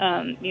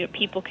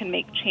people can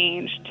make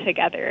change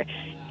together.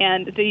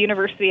 And the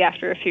university,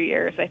 after a few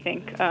years, I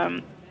think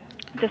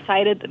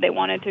decided that they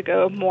wanted to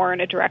go more in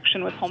a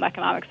direction with home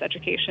economics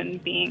education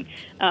being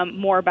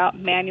more about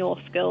manual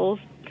skills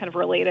kind of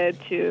related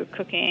to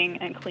cooking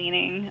and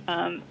cleaning,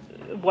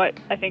 what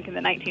I think in the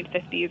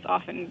 1950s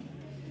often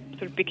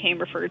sort of became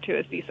referred to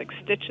as these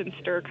stitch and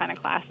stir kind of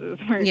classes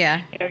where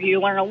you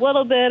learn a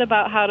little bit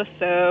about how to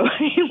sew,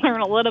 you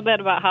learn a little bit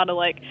about how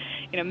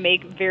to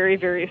make very,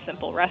 very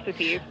simple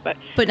recipes, but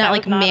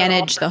not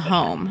manage the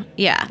home.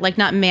 Yeah,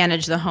 not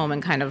manage the home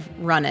and kind of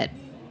run it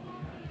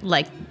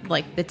like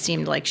it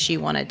seemed like she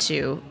wanted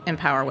to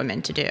empower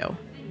women to do.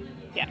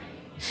 Yeah.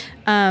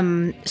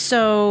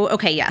 So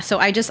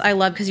I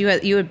love, because you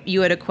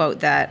had a quote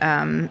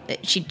that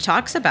she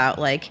talks about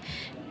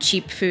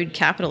cheap food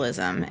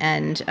capitalism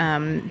and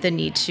the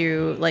need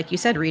to, like you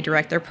said,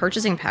 redirect their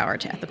purchasing power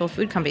to ethical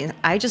food companies.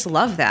 I just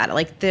love that.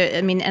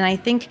 And I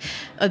think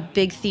a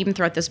big theme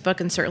throughout this book,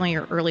 and certainly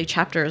your early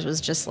chapters, was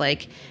just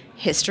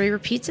history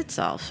repeats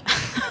itself.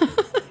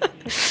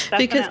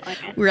 definitely.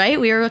 Because, right,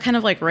 we were kind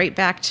of like right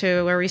back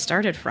to where we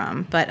started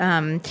from. But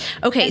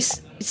okay,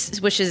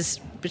 which is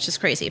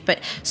crazy. But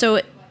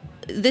so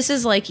this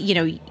is like,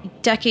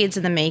 decades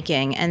in the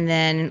making, and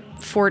then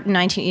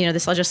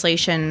this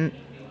legislation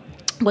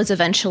was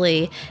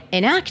eventually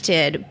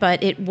enacted,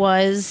 but it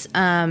was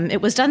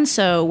done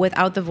so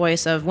without the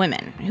voice of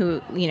women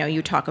who,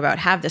 you talk about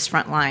have this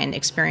frontline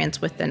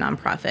experience with the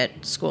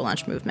nonprofit school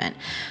lunch movement.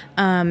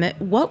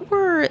 What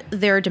were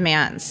their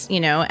demands,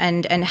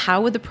 and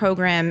how would the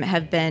program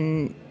have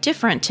been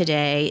different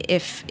today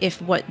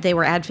if what they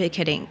were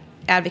advocating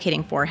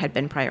for had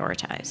been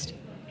prioritized?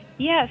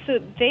 Yeah, so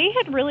they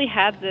had really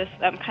had this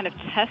kind of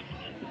test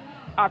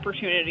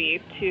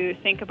opportunity to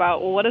think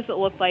about, well, what does it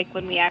look like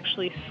when we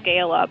actually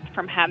scale up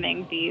from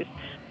having these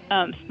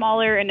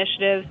smaller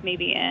initiatives,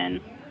 maybe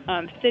in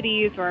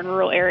cities or in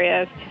rural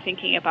areas, to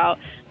thinking about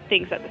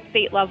things at the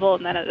state level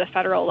and then at the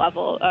federal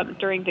level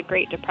during the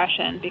Great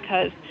Depression.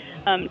 Because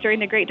during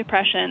the Great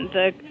Depression,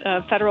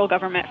 the federal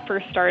government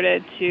first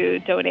started to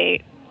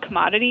donate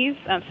commodities,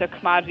 so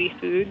commodity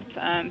foods,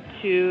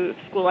 to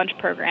school lunch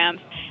programs.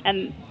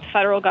 And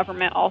federal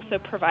government also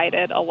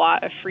provided a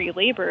lot of free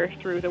labor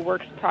through the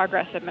Works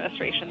Progress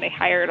Administration. They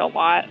hired a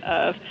lot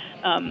of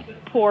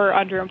poor,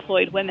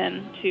 underemployed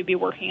women to be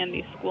working in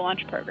these school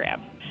lunch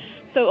programs.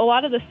 So a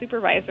lot of the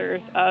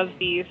supervisors of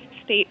these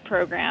state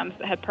programs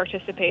that had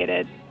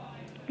participated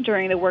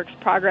during the Works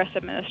Progress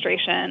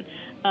Administration,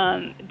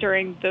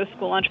 during those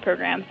school lunch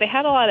programs, they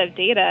had a lot of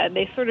data, and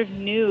they sort of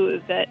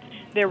knew that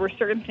there were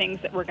certain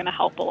things that were going to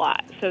help a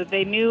lot. So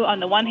they knew, on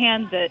the one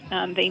hand, that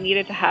they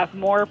needed to have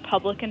more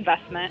public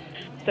investment.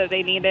 So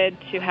they needed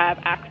to have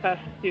access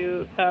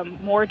to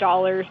more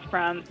dollars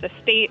from the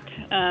state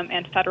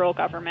and federal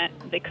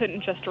government. They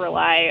couldn't just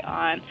rely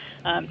on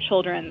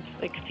children's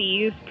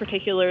fees,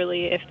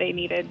 particularly if they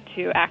needed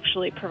to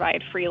actually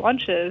provide free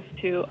lunches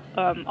to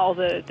all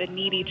the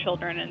needy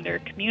children in their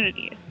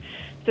communities.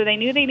 So they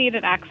knew they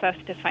needed access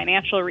to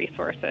financial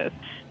resources.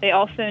 They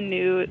also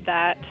knew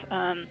that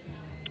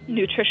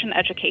nutrition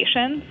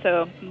education,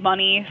 so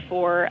money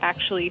for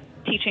actually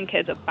teaching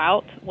kids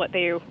about what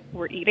they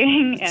were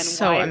eating and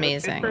so why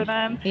amazing. It was good for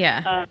them.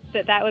 Yeah.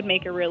 That would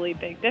make a really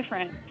big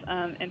difference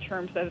in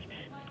terms of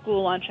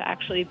school lunch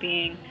actually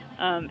being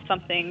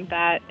something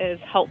that is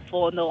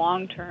helpful in the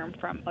long term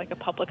from a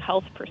public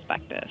health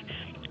perspective.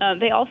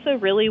 They also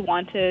really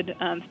wanted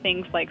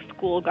things like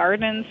school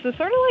gardens, so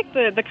sort of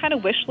like the kind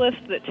of wish list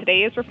that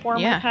today's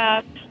reformers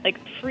have, like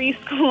free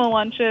school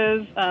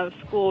lunches,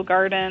 school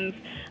gardens,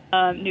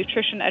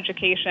 nutrition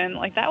education.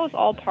 That was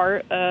all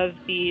part of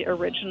the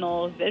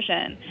original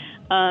vision.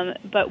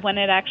 But when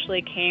it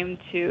actually came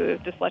to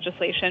this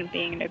legislation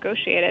being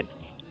negotiated,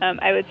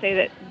 I would say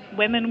that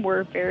women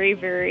were very,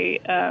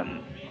 very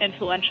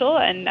influential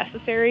and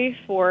necessary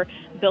for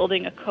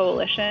building a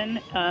coalition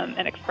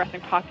and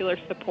expressing popular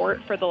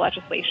support for the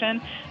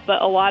legislation.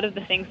 But a lot of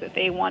the things that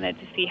they wanted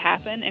to see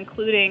happen,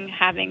 including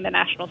having the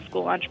National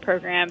School Lunch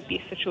Program be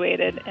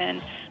situated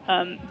in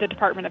the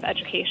Department of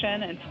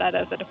Education instead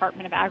of the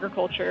Department of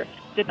Agriculture,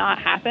 did not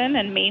happen.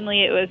 And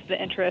mainly it was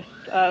the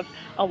interests of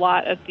a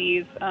lot of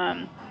these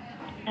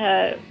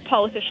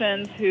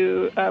politicians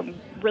who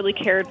really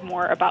cared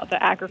more about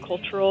the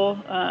agricultural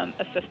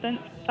assistance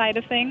side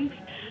of things,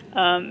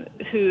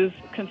 whose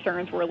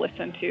concerns were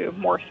listened to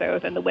more so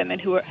than the women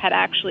who had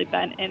actually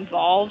been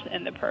involved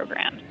in the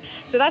programs.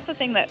 So that's the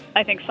thing that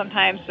I think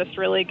sometimes just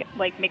really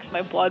makes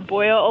my blood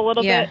boil a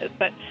little bit, is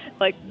that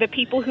the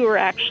people who are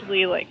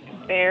actually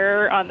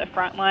there on the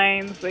front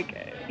lines,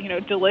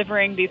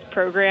 delivering these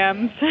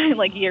programs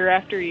year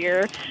after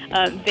year,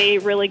 they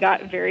really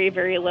got very,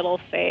 very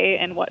little say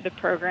in what the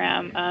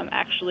program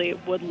actually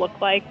would look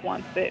like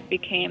once it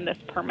became this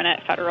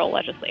permanent federal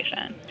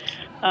legislation.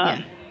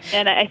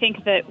 And I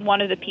think that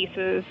one of the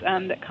pieces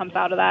that comes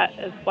out of that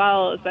as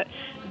well is that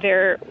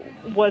there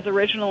was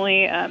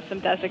originally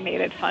some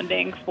designated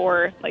funding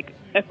for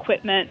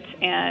equipment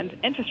and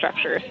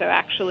infrastructure. So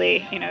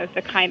actually,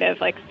 the kind of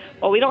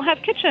well, we don't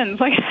have kitchens.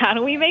 How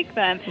do we make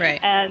them? Right.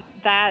 And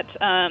that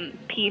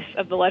piece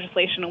of the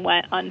legislation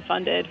went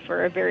unfunded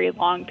for a very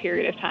long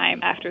period of time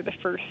after the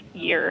first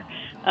year.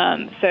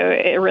 So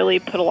it really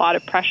put a lot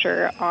of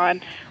pressure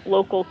on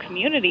local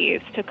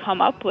communities to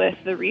come up with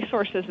the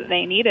resources that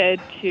they needed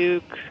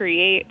to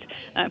create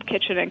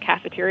kitchen and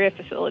cafeteria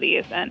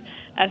facilities. And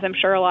as I'm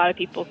sure a lot of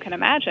people can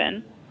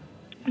imagine,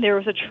 there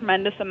was a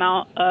tremendous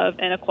amount of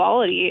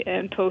inequality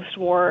in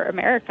post-war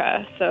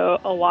America. So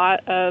a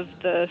lot of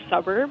the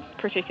suburbs,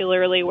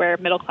 particularly where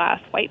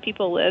middle-class white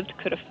people lived,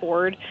 could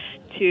afford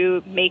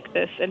to make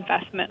this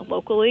investment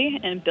locally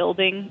in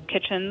building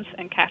kitchens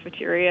and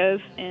cafeterias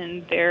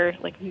in their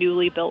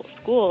newly built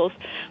schools.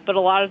 But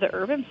a lot of the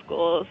urban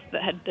schools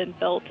that had been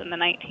built in the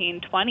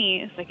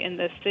 1920s, in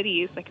the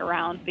cities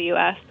around the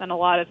U.S., and a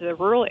lot of the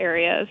rural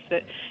areas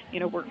that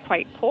were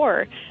quite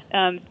poor,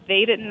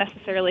 they didn't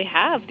necessarily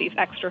have these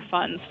extra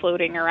funds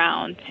floating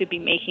around to be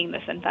making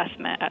this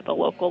investment at the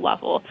local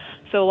level.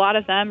 So a lot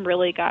of them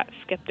really got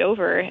skipped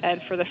over.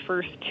 And for the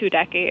first 2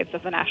 decades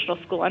of the National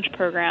School Lunch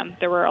Program,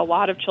 there were a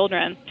lot of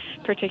children,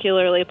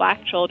 particularly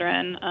black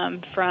children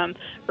from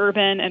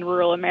urban and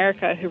rural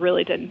America, who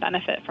really didn't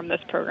benefit from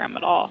this program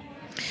at all.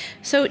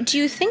 So do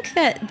you think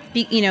that,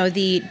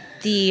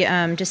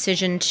 the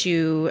decision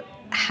to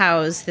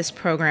house this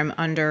program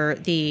under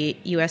the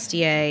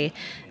USDA,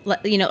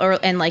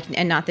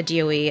 and not the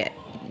DOE,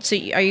 so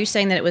are you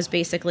saying that it was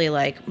basically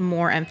like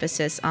more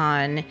emphasis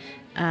on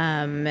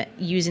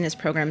using this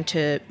program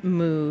to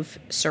move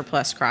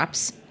surplus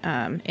crops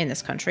in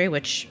this country,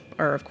 which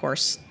are, of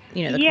course,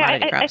 the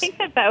commodity crops? I think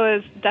that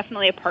was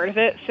definitely a part of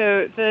it.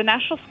 So the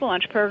National School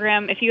Lunch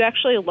Program, if you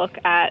actually look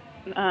at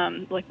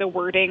the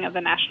wording of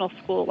the National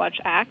School Lunch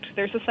Act,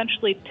 there's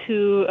essentially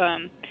two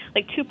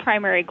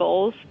primary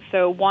goals.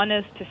 So one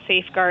is to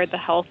safeguard the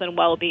health and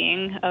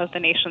well-being of the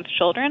nation's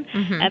children,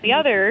 and the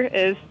other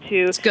is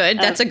to... It's good.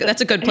 That's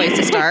a good place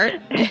to start.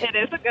 It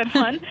is a good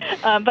one.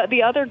 But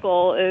the other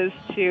goal is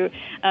to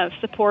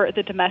support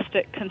the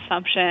domestic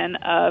consumption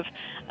of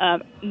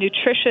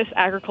nutritious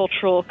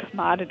agricultural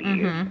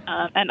commodities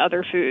and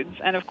other foods.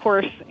 And of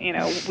course,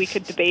 we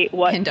could debate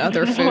what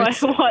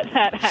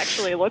that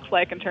actually looks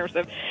like in terms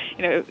of,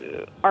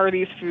 are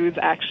these foods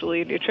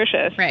actually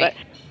nutritious? Right. But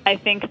I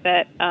think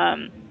that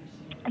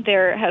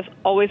there has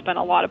always been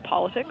a lot of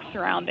politics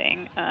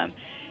surrounding,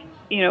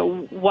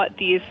 what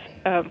these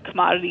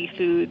commodity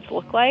foods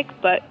look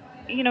like. But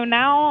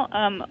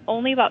now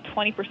only about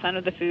 20%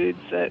 of the foods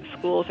that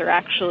schools are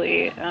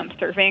actually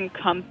serving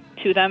come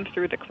to them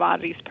through the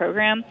commodities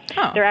program.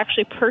 Oh. They're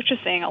actually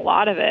purchasing a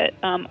lot of it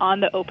on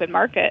the open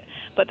market.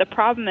 But the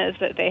problem is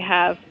that they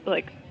have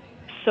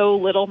so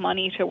little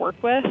money to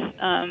work with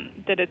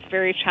that it's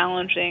very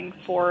challenging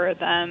for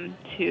them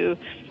to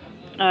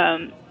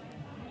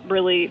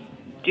really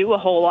do a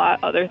whole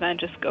lot other than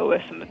just go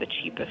with some of the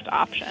cheapest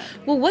options.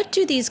 Well, what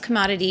do these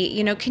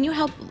commodity, can you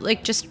help,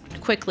 just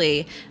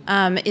quickly,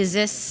 is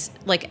this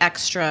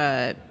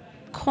extra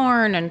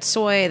corn and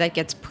soy that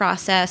gets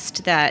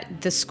processed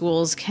that the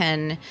schools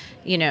can,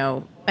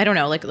 I don't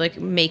know,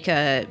 make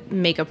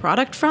a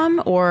product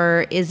from,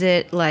 or is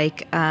it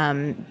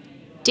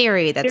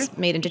dairy that's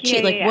made into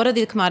cheese? What are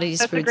the commodities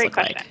that's foods look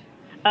question.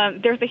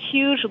 like? There's a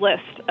huge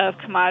list of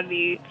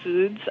commodity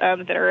foods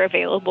that are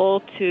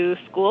available to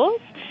schools.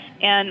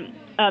 And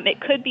it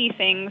could be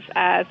things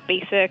as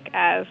basic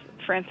as,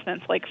 for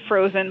instance,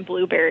 frozen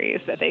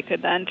blueberries that they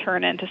could then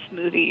turn into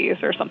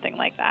smoothies or something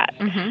like that.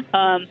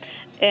 And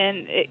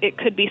it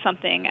could be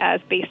something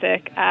as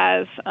basic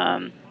as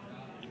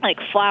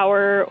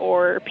flour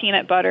or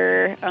peanut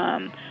butter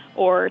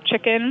or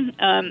chicken.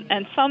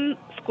 And some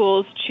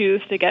schools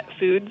choose to get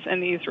foods in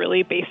these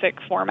really basic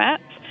formats.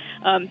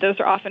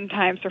 Those are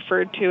oftentimes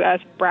referred to as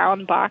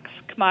brown box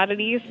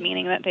commodities,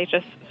 meaning that they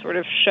just sort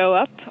of show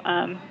up,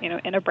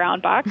 in a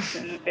brown box,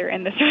 and they're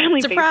in this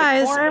really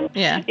Surprise. basic form.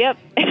 Yeah. Yep.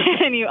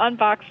 And you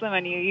unbox them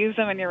and you use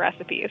them in your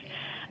recipes.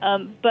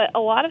 But a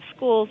lot of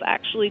schools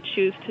actually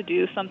choose to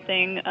do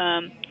something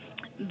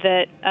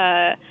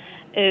that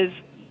is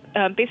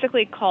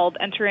basically called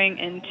entering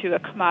into a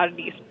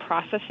commodities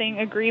processing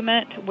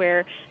agreement,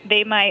 where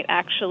they might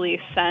actually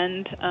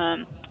send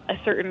a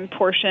certain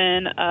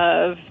portion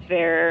of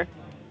their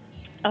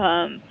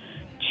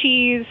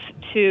cheese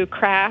to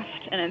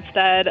Kraft, and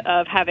instead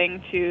of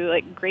having to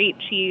grate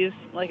cheese,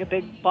 a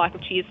big block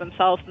of cheese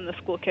themselves in the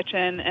school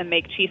kitchen and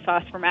make cheese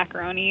sauce for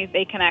macaroni,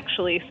 they can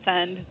actually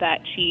send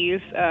that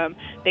cheese.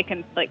 They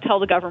can tell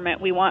the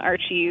government, we want our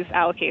cheese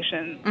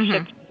allocation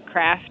shipped to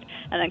Kraft,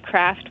 and then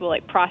Kraft will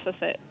process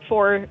it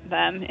for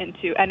them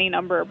into any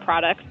number of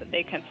products that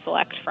they can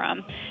select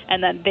from,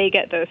 and then they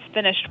get those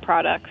finished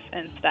products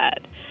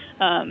instead.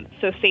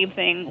 So same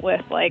thing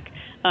with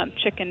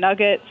chicken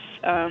nuggets.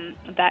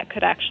 That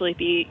could actually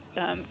be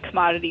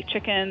commodity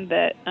chicken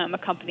that a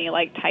company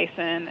like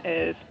Tyson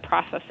is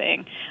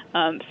processing.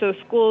 So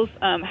schools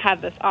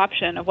have this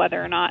option of whether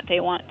or not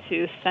they want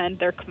to send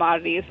their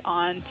commodities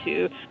on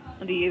to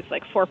these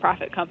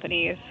for-profit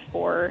companies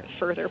for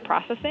further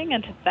processing,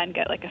 and to then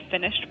get a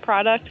finished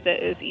product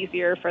that is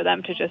easier for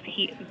them to just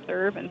heat and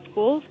serve in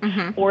schools,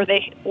 or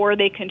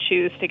they can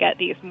choose to get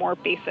these more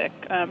basic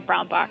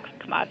brown box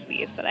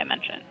commodities that I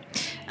mentioned.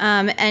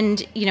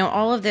 And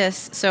all of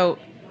this, so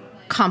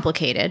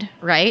complicated,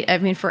 right? I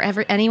mean, for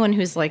anyone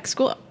who's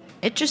school,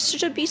 it just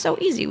should be so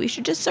easy. We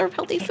should just serve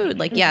healthy food.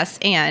 Yes,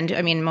 and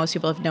I mean, most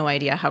people have no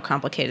idea how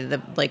complicated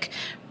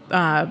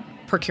the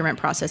procurement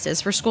process is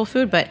for school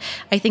food, but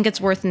I think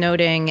it's worth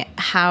noting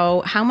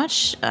how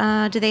much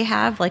do they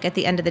have at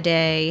the end of the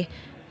day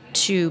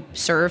to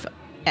serve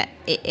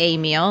a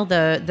meal.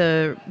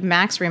 The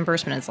max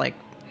reimbursement is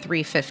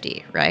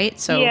 $3.50, right?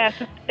 So yes,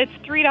 it's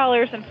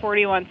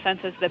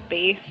 $3.41 as the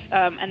base,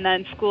 and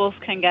then schools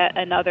can get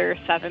another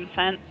 7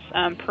 cents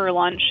per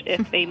lunch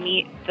if they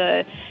meet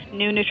the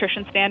new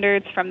nutrition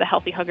standards from the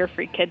Healthy Hunger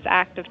Free Kids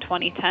Act of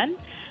 2010.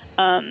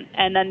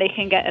 And then they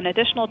can get an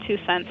additional 2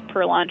 cents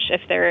per lunch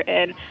if they're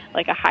in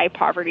like a high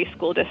poverty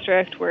school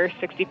district where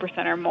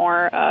 60% or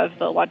more of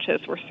the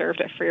lunches were served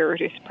at free or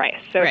reduced price.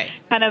 So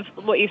kind of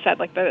what you said,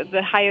 like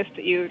the highest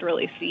that you would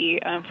really see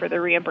for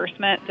the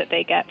reimbursement that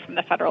they get from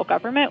the federal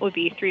government would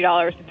be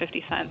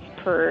 $3.50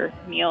 per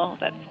meal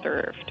that's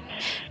served.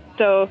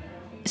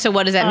 So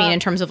what does that mean in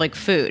terms of like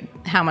food?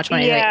 How much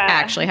money do they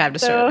actually have to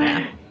serve?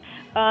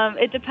 Yeah.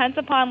 It depends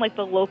upon like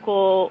the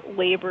local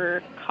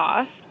labor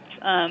costs.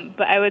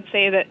 But I would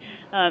say that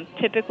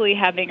typically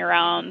having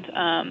around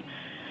 $1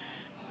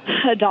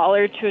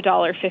 to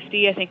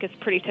 $1.50, I think is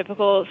pretty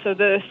typical. So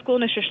the School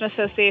Nutrition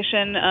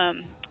Association,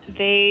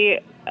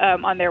 they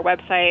on their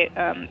website,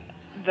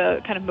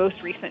 the kind of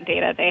most recent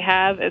data they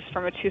have is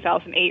from a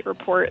 2008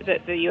 report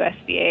that the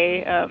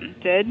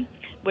USDA did,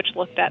 which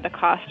looked at the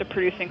cost of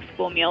producing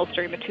school meals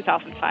during the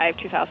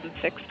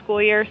 2005-2006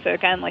 school year. So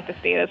again, like this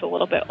data is a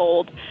little bit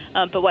old,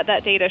 but what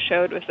that data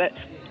showed was that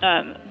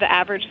the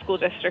average school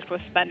district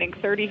was spending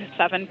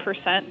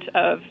 37%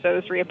 of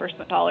those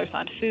reimbursement dollars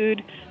on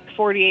food,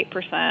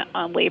 48%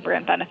 on labor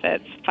and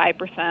benefits,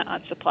 5%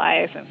 on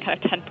supplies, and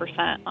kind of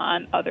 10%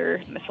 on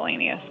other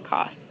miscellaneous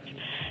costs.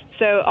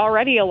 So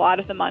already a lot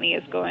of the money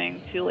is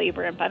going to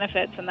labor and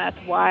benefits, and that's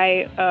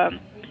why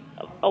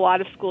a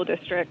lot of school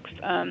districts,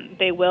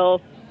 they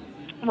will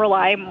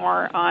rely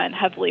more on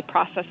heavily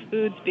processed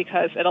foods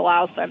because it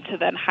allows them to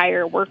then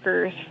hire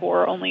workers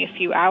for only a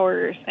few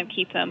hours and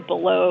keep them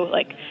below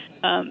like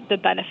the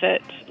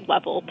benefit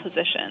level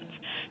positions.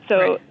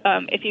 So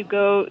if you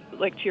go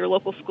like to your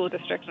local school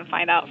district and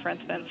find out, for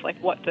instance, like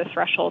what the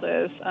threshold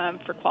is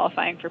for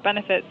qualifying for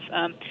benefits,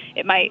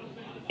 it might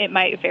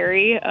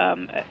vary.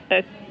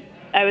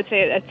 I would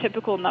say a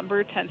typical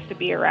number tends to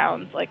be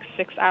around like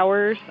 6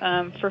 hours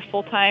for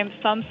full-time.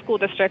 Some school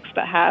districts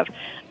that have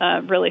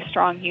really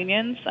strong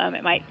unions,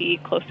 it might be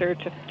closer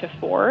to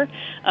 4.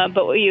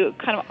 But what you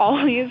kind of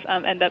always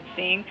end up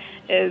seeing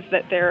is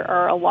that there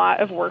are a lot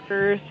of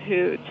workers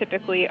who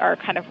typically are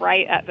kind of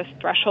right at this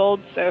threshold.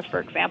 So, for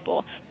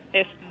example,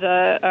 if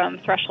the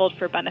threshold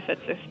for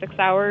benefits is 6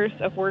 hours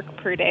of work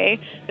per day,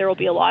 there will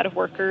be a lot of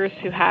workers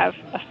who have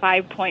a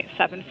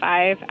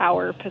 5.75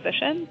 hour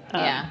position.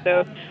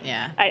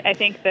 I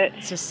think that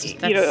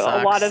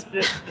a lot of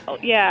this,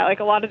 like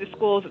a lot of the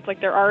schools, it's like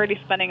they're already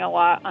spending a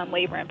lot on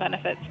labor and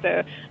benefits.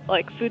 So,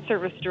 like food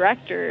service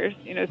directors,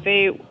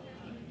 they,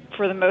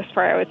 for the most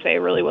part, I would say,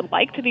 really would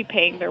like to be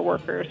paying their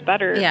workers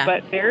better,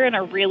 but they're in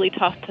a really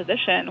tough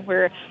position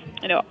where,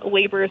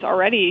 labor is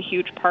already a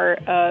huge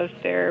part of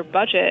their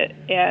budget,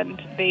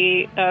 and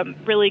they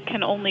really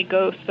can only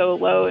go so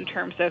low in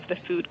terms of the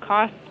food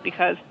costs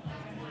because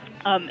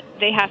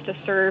they have to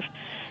serve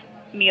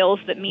meals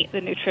that meet the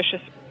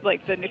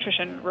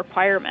nutrition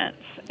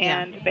requirements,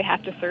 and they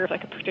have to serve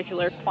like a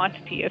particular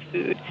quantity of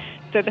food.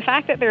 So the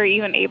fact that they're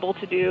even able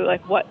to do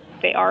like what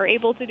they are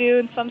able to do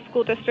in some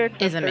school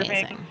districts is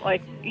amazing.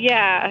 Like,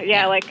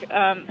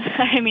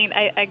 I mean,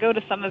 I go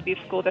to some of these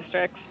school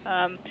districts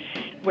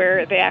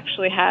where they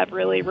actually have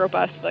really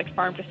robust like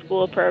farm to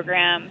school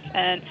programs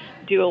and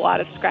do a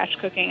lot of scratch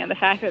cooking, and the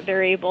fact that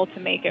they're able to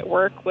make it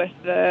work with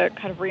the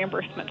kind of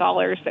reimbursement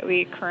dollars that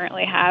we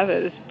currently have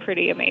is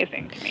pretty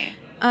amazing to me.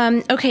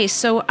 Okay,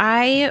 so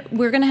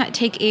we're going to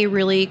take a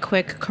really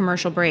quick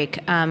commercial break,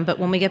 but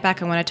when we get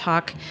back, I want to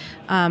talk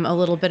a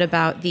little bit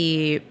about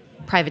the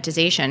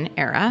privatization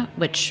era,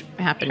 which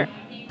happened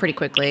pretty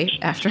quickly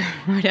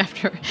right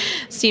after,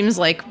 seems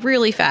like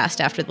really fast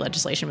after the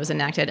legislation was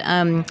enacted,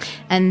 and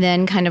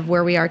then kind of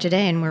where we are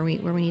today and where we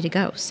need to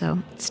go. So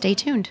stay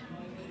tuned.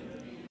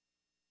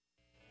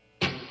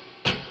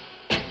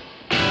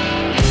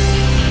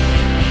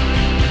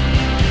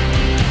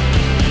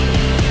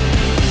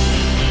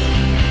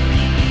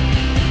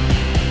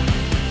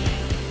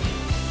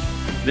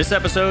 This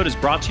episode is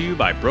brought to you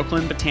by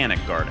Brooklyn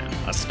Botanic Garden,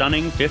 a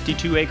stunning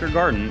 52-acre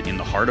garden in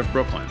the heart of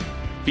Brooklyn,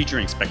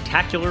 featuring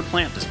spectacular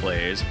plant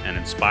displays and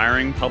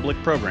inspiring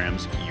public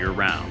programs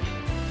year-round.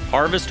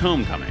 Harvest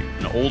Homecoming,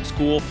 an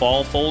old-school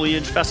fall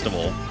foliage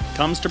festival,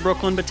 comes to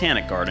Brooklyn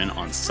Botanic Garden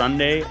on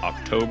Sunday,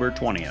 October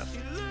 20th.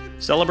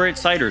 Celebrate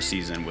cider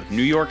season with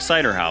New York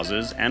cider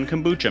houses and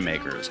kombucha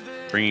makers,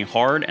 bringing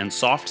hard and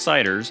soft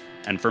ciders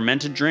and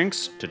fermented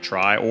drinks to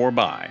try or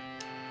buy.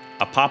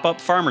 A pop-up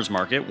farmers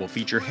market will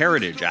feature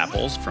heritage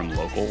apples from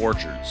local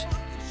orchards.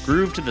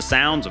 Groove to the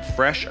sounds of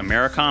fresh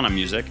Americana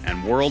music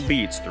and world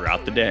beats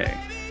throughout the day.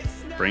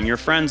 Bring your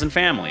friends and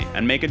family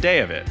and make a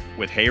day of it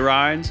with hay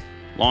rides,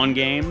 lawn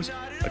games,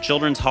 a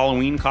children's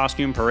Halloween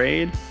costume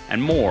parade,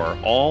 and more,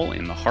 all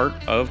in the heart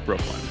of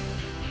Brooklyn.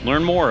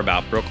 Learn more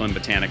about Brooklyn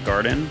Botanic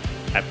Garden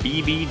at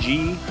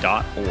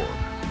bbg.org.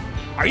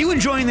 Are you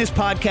enjoying this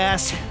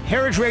podcast?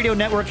 Heritage Radio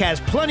Network has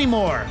plenty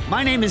more.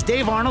 My name is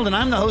Dave Arnold, and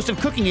I'm the host of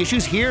Cooking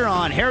Issues here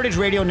on Heritage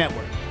Radio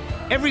Network.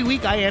 Every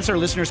week, I answer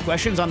listeners'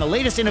 questions on the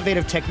latest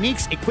innovative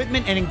techniques,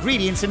 equipment, and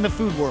ingredients in the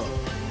food world.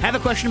 Have a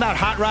question about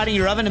hot rodding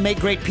your oven to make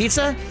great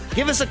pizza?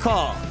 Give us a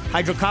call.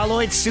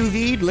 Hydrocolloids, sous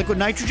vide, liquid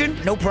nitrogen?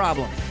 No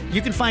problem.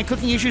 You can find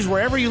Cooking Issues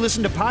wherever you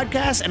listen to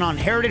podcasts and on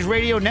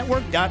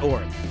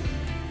heritageradionetwork.org.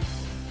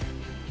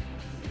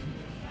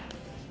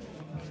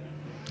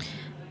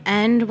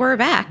 And we're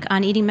back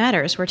on Eating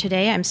Matters, where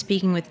today I'm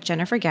speaking with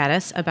Jennifer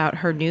Gaddis about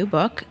her new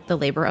book, The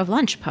Labor of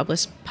Lunch,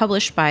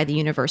 published by the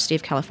University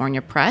of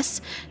California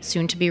Press,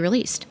 soon to be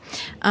released.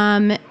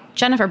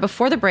 Jennifer,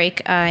 before the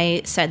break,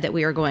 I said that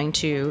we were going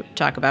to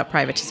talk about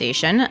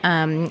privatization.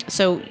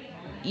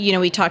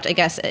 We talked, I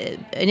guess,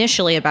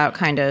 initially about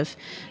kind of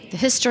the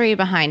history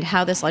behind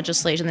how this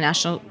legislation, the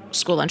National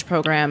School Lunch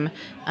Program,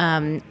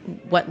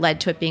 what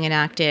led to it being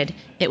enacted.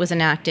 It was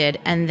enacted,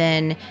 and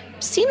then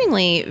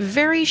seemingly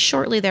very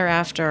shortly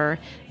thereafter,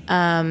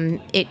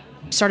 it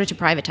started to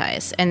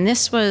privatize. And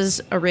this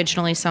was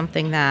originally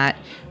something that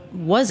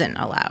wasn't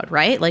allowed,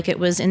 right? Like, it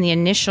was in the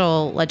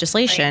initial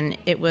legislation, right.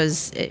 It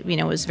was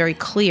very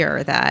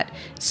clear that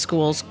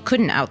schools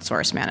couldn't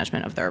outsource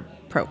management of their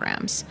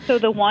programs. So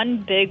the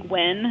one big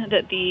win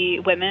that the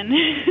women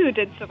who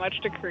did so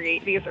much to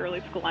create these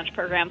early school lunch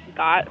programs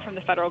got from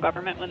the federal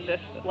government when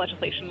this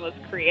legislation was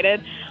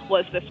created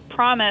was this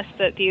promise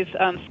that these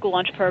school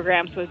lunch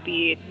programs would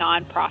be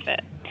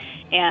nonprofit,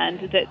 and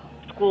that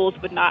schools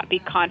would not be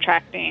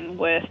contracting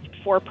with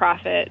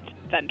for-profit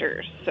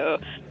vendors. So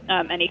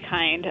any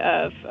kind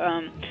of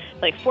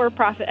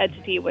for-profit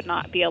entity would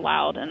not be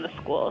allowed in the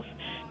schools.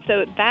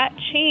 So that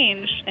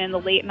changed in the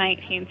late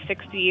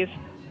 1960s,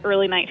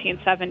 early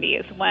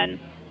 1970s, when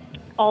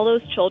all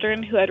those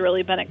children who had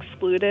really been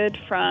excluded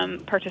from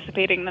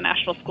participating in the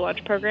National School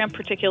Lunch Program,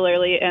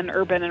 particularly in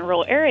urban and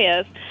rural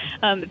areas,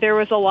 there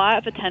was a lot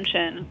of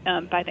attention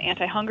by the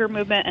anti-hunger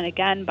movement and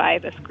again by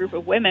this group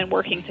of women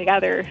working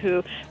together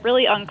who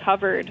really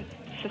uncovered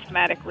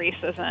systematic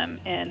racism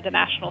in the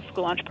National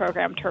School Lunch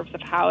Program in terms of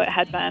how it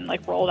had been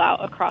rolled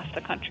out across the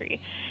country.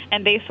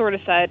 And they sort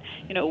of said,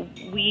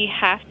 we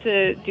have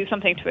to do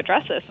something to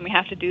address this, and we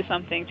have to do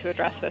something to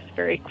address this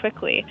very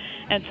quickly.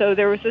 And so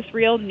there was this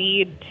real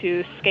need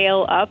to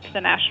scale up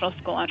the National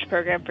School Lunch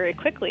Program very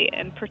quickly,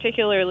 and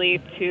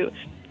particularly to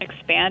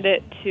expand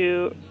it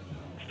to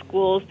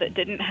schools that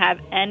didn't have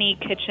any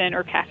kitchen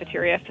or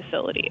cafeteria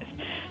facilities.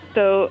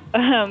 So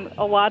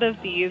a lot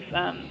of these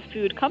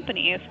food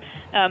companies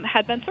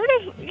had been sort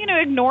of,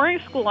 ignoring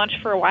school lunch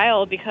for a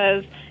while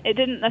because it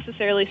didn't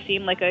necessarily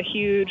seem like a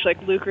huge,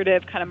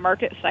 lucrative kind of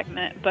market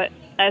segment. But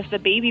as the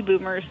baby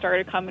boomers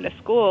started coming to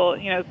school,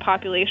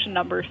 population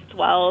numbers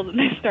swelled, and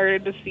they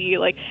started to see,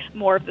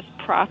 more of this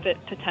profit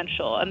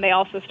potential. And they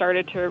also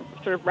started to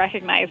sort of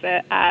recognize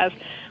it as,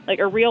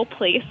 a real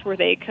place where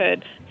they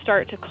could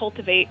start to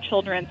cultivate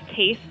children's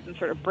tastes and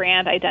sort of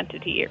brand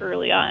identity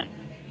early on.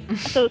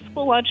 So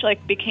school lunch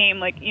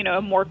became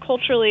a more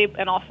culturally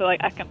and also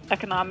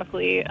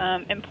economically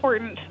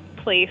important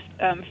place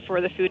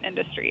for the food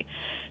industry.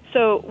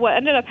 So what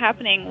ended up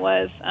happening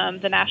was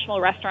the National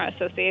Restaurant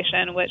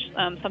Association, which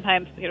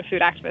sometimes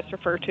food activists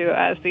refer to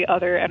as the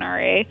other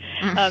NRA,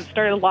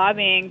 started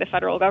lobbying the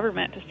federal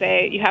government to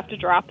say you have to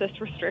drop this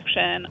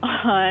restriction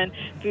on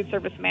food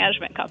service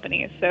management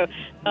companies. So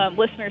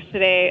listeners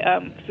today,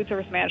 food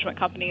service management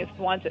companies,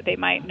 the ones that they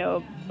might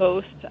know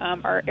most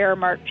are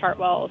Aramark,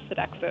 Chartwell,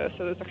 Sodexo.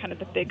 So those are kind of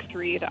the big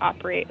three to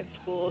operate in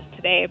schools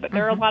today. But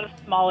there are a lot of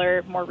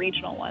smaller, more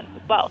regional ones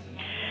as well.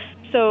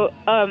 So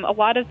a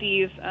lot of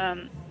these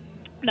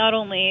not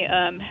only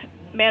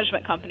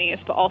management companies,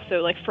 but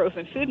also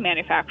frozen food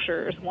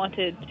manufacturers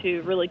wanted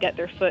to really get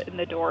their foot in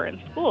the door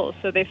in schools.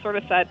 So they sort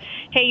of said,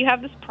 hey, you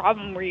have this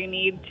problem where you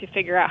need to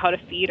figure out how to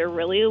feed a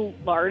really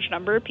large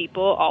number of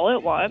people all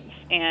at once,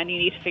 and you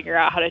need to figure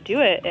out how to do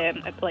it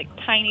in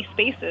tiny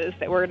spaces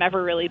that were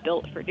never really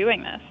built for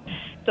doing this.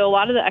 So a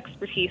lot of the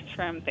expertise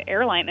from the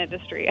airline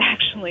industry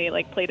actually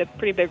played a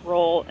pretty big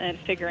role in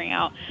figuring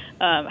out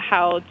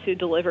how to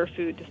deliver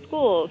food to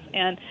schools.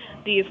 And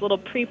these little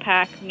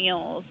pre-packed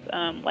meals,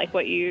 like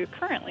what you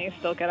currently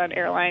still get on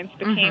airlines,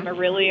 became a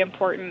really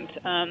important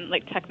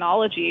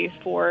technology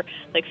for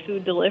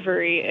food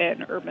delivery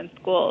in urban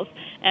schools.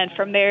 And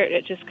from there,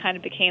 it just kind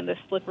of became this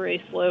slippery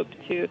slope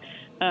to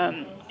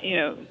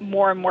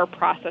more and more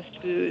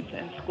processed foods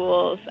in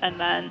schools. And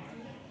then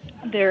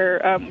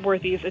there were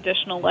these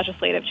additional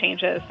legislative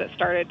changes that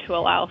started to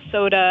allow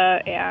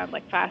soda and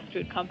fast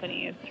food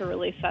companies to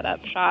really set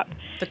up shop.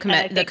 The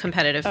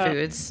competitive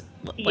foods.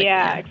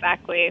 Yeah,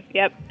 exactly.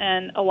 Yep.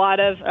 And a lot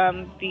of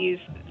these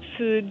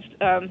foods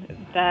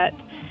that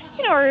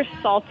are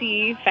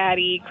salty,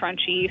 fatty,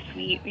 crunchy,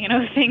 sweet,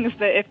 things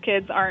that if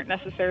kids aren't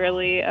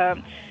necessarily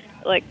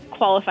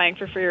qualifying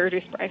for free or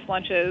reduced price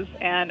lunches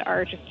and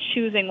are just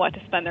choosing what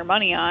to spend their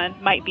money on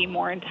might be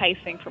more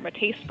enticing from a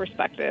taste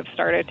perspective,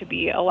 started to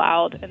be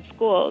allowed in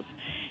schools.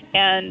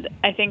 And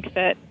I think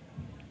that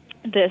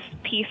this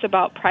piece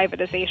about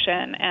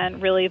privatization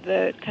and really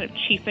the kind of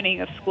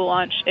cheapening of school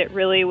lunch, it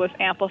really was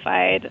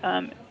amplified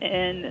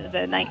in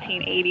the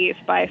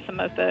 1980s by some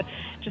of the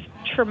just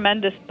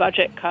tremendous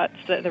budget cuts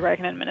that the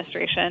Reagan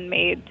administration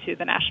made to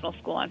the National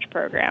School Lunch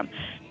Program.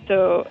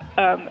 So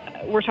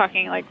we're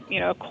talking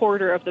a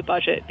quarter of the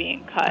budget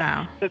being cut.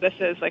 Wow. So this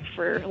is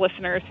for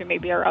listeners who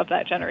maybe are of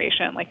that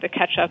generation, the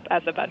ketchup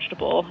as a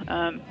vegetable,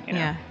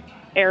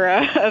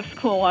 era of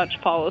school lunch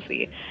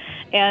policy.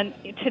 And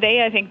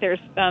today I think there's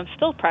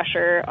still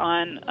pressure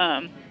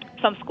on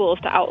some schools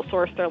to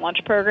outsource their lunch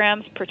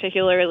programs,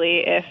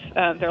 particularly if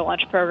their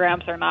lunch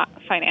programs are not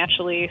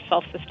financially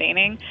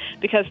self-sustaining,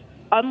 because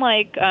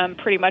unlike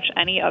pretty much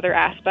any other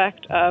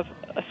aspect of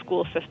a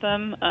school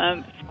system,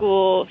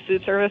 school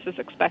food service is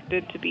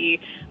expected to be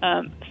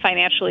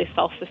financially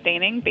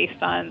self-sustaining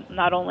based on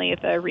not only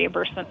the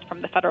reimbursements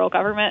from the federal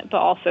government, but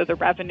also the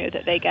revenue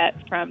that they get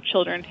from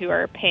children who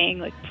are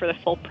paying for the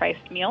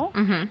full-priced meal.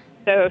 Mm-hmm.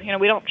 So,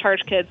 we don't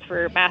charge kids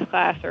for math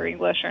class or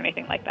English or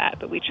anything like that,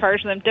 but we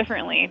charge them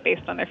differently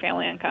based on their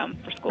family income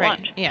for school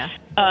lunch. Yeah.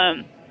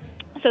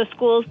 So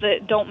schools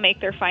that don't make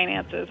their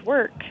finances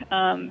work,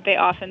 they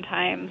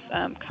oftentimes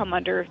come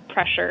under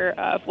pressure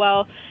of,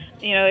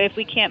 if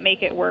we can't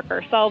make it work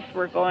ourselves,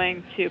 we're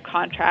going to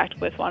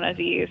contract with one of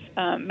these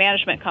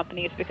management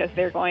companies because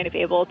they're going to be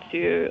able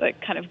to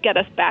kind of get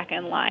us back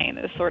in line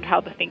is sort of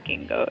how the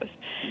thinking goes.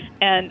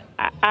 And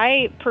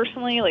I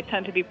personally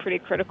tend to be pretty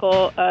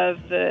critical of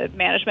the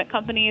management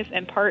companies,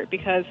 in part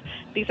because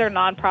these are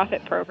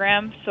nonprofit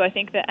programs. So I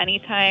think that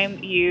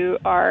anytime you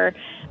are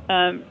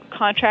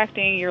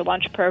contracting your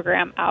lunch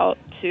program out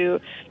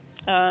to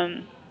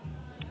a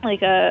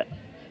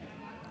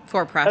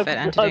for-profit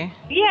entity.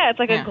 It's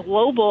a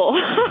global,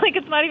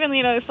 it's not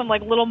even, some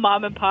little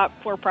mom and pop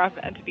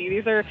for-profit entity.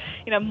 These are,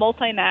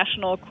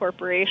 multinational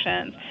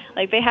corporations.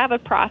 They have a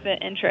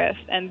profit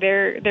interest and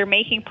they're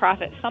making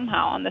profit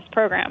somehow on this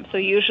program. So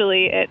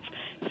usually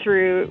it's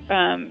through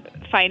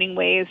finding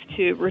ways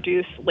to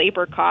reduce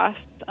labor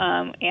costs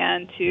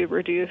and to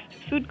reduce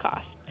food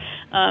costs.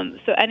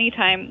 So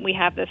anytime we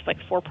have this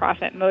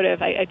for-profit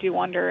motive, I do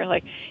wonder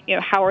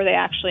how are they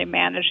actually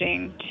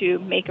managing to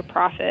make a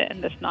profit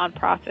in this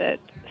nonprofit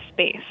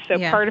space? So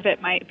part of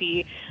it might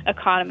be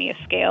economy of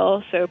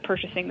scale, so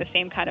purchasing the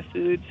same kind of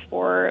foods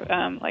for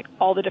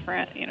all the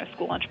different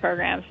school lunch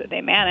programs that they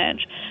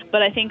manage.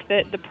 But I think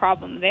that the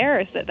problem there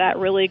is that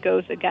really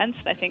goes against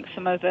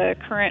some of the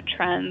current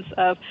trends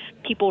of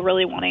people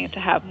really wanting to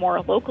have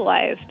more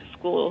localized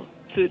school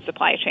food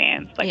supply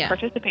chains,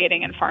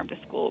 participating in farm to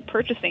school,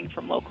 purchasing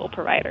from local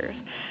providers.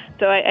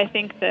 So I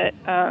think that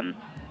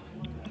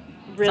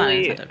really it's not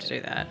incentive to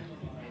do that.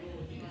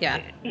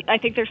 Yeah, I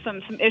think there's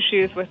some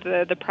issues with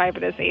the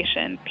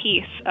privatization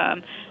piece.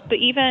 But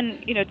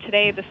even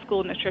today, the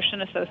School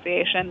Nutrition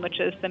Association, which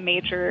is the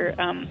major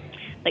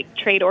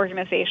trade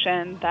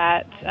organization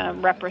that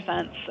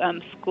represents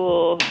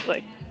school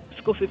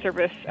food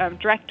service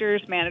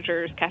directors,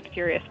 managers,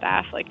 cafeteria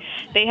staff,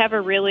 they have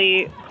a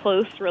really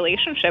close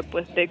relationship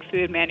with big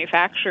food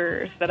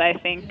manufacturers that I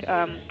think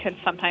can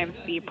sometimes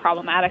be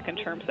problematic in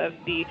terms of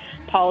the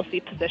policy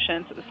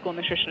positions that the School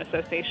Nutrition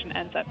Association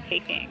ends up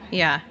taking.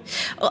 Yeah.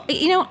 Well,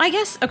 I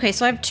guess, okay,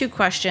 so I have two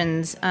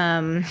questions.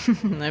 I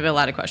have a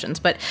lot of questions,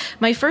 but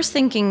my first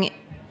thinking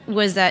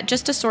was that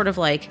just to sort of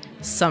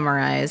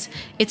summarize,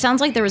 it sounds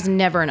like there was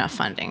never enough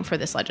funding for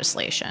this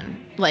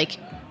legislation.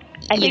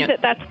 I think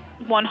that's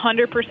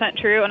 100%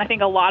 true, and I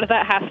think a lot of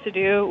that has to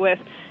do with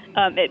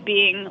it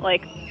being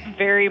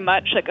very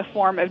much a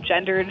form of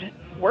gendered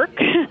work.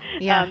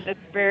 Yeah. It's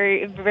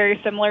very, very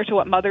similar to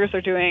what mothers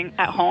are doing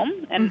at home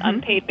on an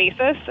unpaid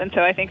basis, and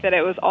so I think that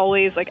it was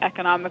always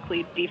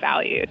economically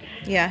devalued.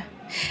 Yeah.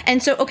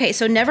 And so, okay,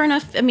 so never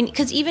enough,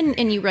 because even,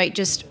 and you write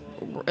just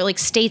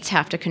states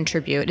have to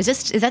contribute.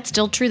 Is that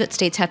still true that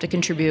states have to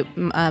contribute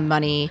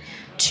money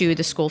to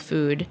the school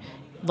food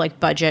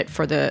budget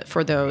for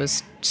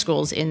those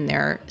schools in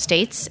their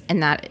states,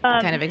 and that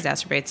kind of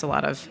exacerbates a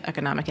lot of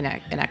economic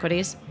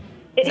inequities?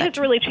 It has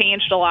really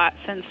changed a lot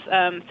since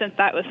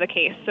that was the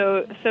case.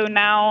 So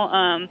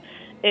now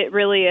it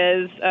really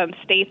is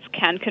states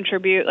can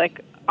contribute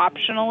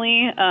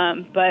optionally,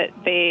 but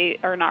they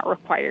are not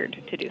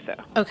required to do so.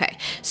 Okay,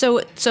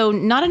 so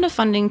not enough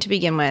funding to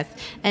begin with,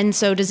 and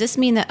so does this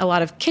mean that a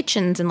lot of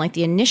kitchens and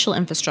the initial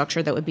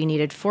infrastructure that would be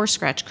needed for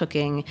scratch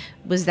cooking,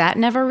 was that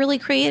never really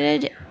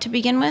created to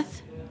begin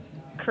with?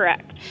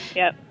 Correct.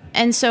 Yep.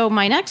 And so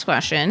my next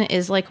question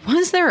is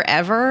was there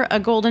ever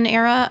a golden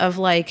era of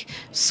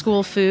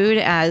school food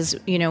as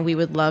we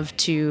would love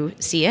to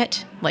see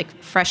it,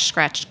 fresh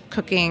scratch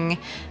cooking,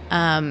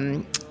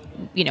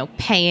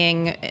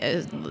 paying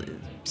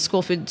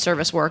school food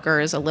service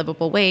workers a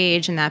livable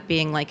wage, and that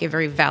being a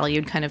very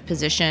valued kind of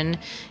position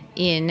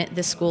in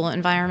the school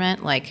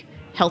environment,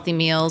 healthy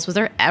meals? Was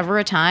there ever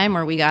a time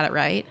where we got it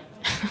right?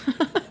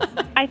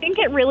 I think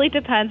it really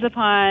depends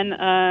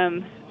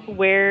upon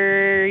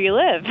where you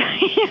live.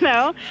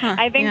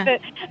 I think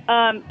that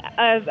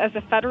as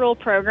a federal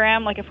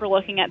program, if we're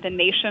looking at the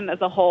nation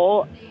as a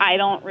whole, I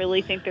don't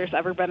really think there's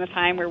ever been a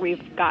time where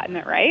we've gotten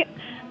it right.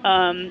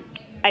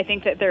 I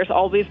think that there's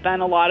always been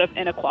a lot of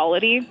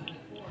inequality,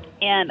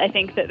 and I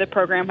think that the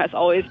program has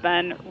always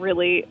been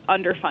really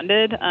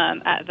underfunded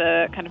at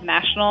the kind of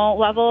national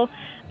level.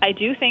 I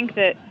do think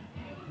that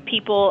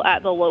people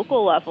at the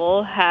local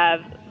level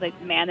have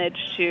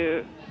managed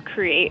to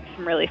create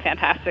some really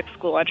fantastic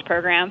school lunch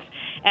programs.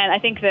 And I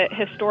think that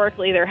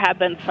historically there have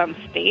been some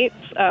states,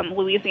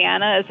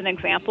 Louisiana is an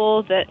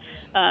example, that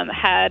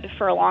had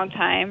for a long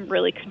time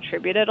really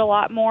contributed a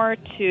lot more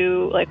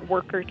to like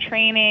worker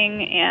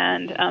training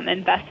and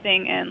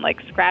investing in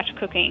like scratch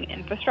cooking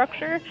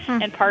infrastructure,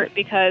 in part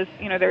because,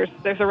 you know,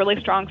 there's a really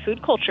strong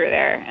food culture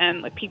there,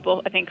 and like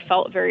people I think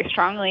felt very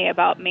strongly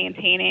about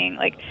maintaining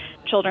like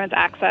children's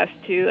access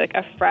to like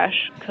a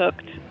fresh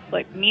cooked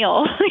like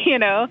meal, you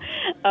know.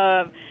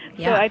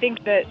 So I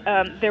think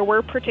that there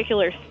were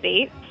particular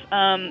states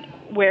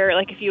where,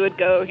 like, if you would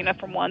go, you know,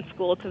 from one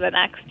school to the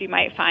next, you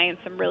might find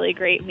some really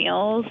great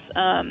meals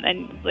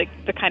and like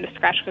the kind of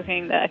scratch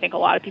cooking that I think a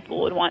lot of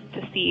people would want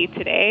to see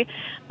today.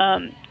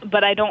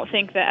 But I don't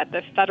think that at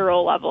the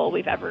federal level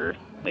we've ever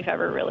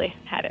really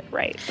had it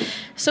right.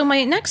 So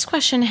my next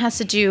question has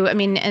to do, I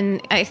mean,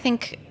 and I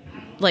think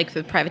like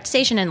the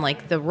privatization and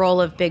like the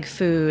role of big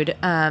food,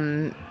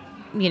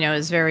 you know,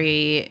 is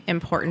very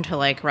important to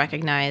like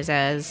recognize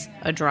as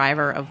a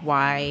driver of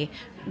why,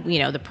 you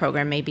know, the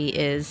program maybe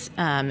is,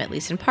 at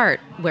least in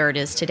part, where it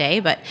is today.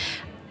 But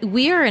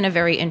we are in a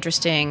very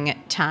interesting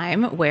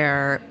time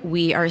where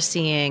we are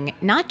seeing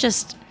not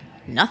just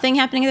nothing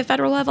happening at the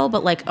federal level,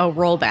 but like a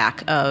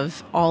rollback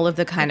of all of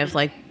the kind of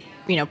like,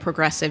 you know,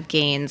 progressive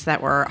gains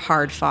that were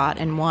hard fought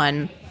and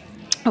won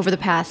over the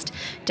past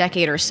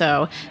decade or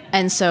so.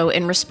 And so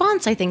in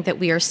response, I think that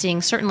we are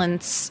seeing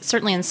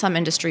certainly in some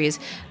industries,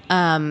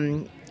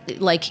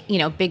 like, you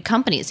know, big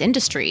companies,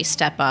 industry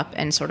step up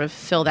and sort of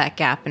fill that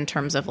gap in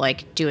terms of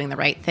like doing the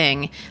right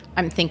thing.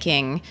 I'm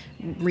thinking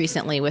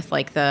recently with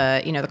like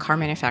the, you know, the car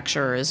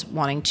manufacturers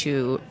wanting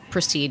to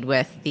proceed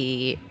with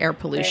the air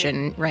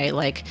pollution, right?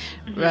 Like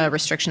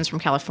restrictions from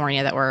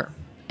California that were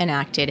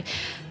enacted.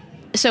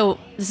 So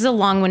this is a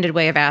long-winded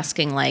way of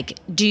asking, like,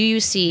 do you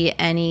see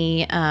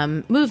any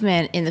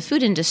movement in the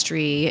food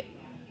industry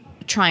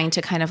trying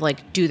to kind of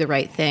like do the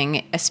right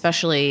thing,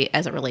 especially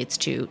as it relates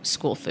to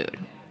school food?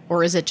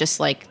 Or is it just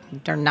like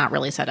they're not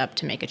really set up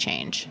to make a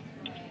change?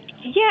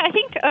 Yeah, I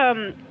think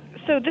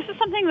so. This is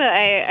something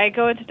that I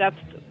go into depth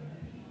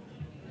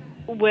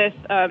with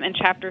in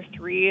chapter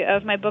 3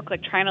 of my book,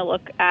 like trying to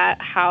look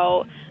at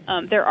how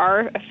there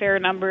are a fair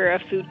number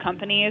of food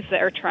companies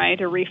that are trying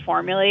to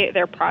reformulate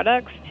their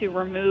products to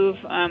remove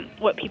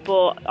what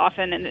people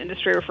often in the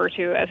industry refer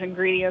to as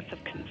ingredients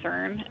of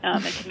concern,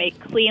 and to make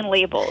clean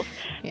labels.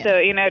 Yeah. So,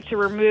 you know, to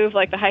remove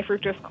like the high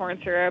fructose corn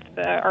syrup,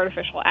 the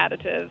artificial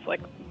additives,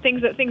 like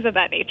things of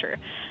that nature.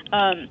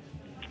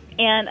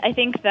 And I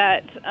think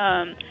that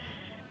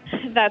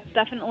that's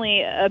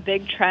definitely a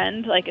big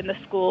trend, like in the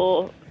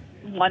school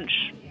lunch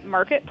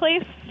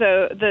marketplace.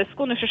 So the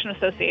School Nutrition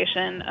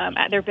Association,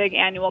 at their big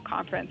annual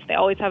conference, they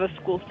always have a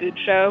school food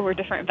show where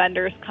different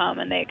vendors come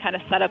and they kind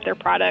of set up their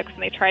products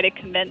and they try to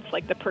convince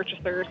like the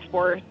purchasers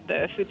for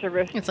the food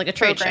service. It's like a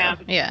trade program.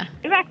 show. Yeah.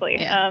 Exactly.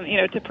 Yeah. You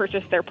know, to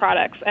purchase their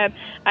products. And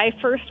I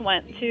first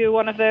went to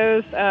one of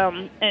those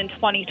in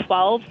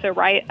 2012. So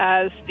right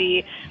as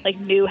the like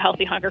new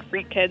Healthy Hunger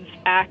Free Kids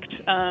Act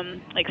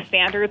like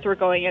standards were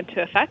going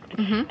into effect.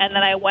 And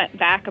then I went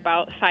back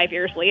about 5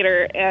 years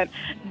later, and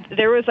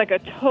there was like a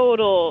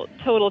total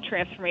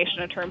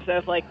transformation in terms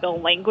of like the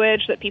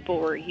language that people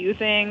were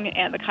using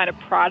and the kind of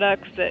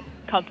products that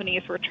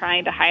companies were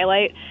trying to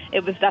highlight.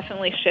 It was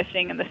definitely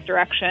shifting in this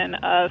direction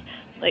of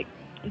like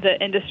the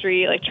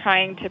industry like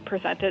trying to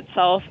present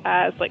itself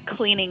as like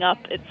cleaning up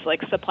its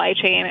like supply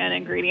chain and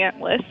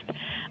ingredient list.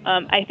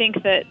 I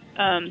think that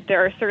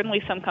there are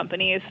certainly some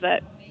companies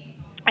that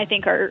I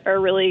think are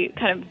really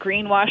kind of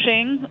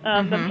greenwashing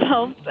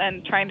themselves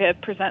and trying to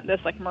present this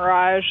like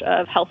mirage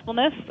of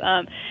healthfulness,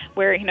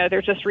 where, you know,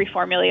 they're just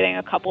reformulating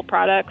a couple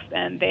products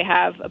and they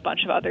have a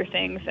bunch of other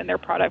things in their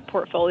product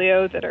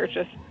portfolio that are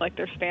just like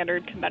their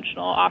standard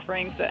conventional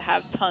offerings that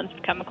have tons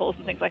of chemicals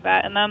and things like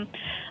that in them.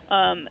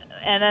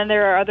 And then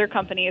there are other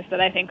companies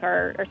that I think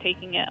are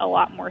taking it a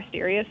lot more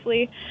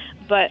seriously.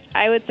 But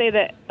I would say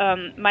that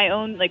my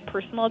own like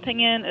personal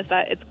opinion is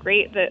that it's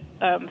great that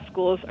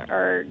schools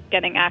are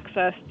getting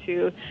access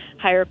to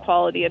higher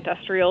quality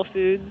industrial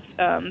foods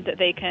that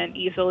they can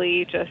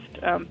easily just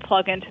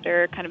plug into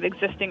their kind of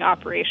existing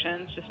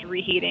operations, just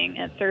reheating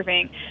and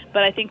serving.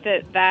 But I think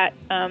that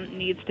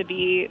needs to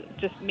be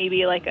just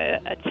maybe like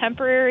a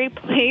temporary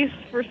place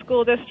for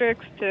school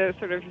districts to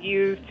sort of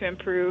use to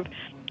improve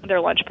their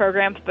lunch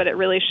programs, but it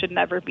really should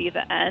never be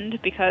the end,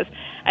 because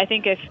I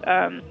think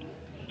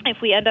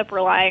if we end up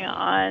relying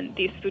on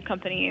these food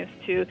companies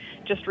to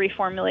just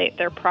reformulate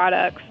their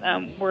products,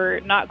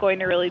 we're not going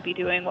to really be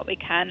doing what we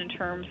can in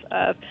terms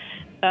of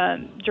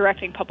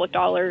directing public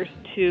dollars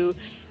to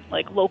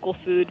like local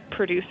food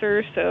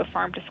producers. So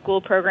farm to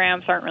school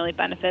programs aren't really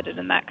benefited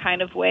in that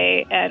kind of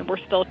way, and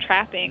we're still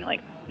trapping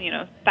like, you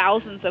know,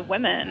 thousands of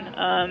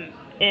women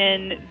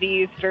in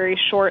these very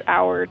short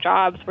hour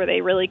jobs where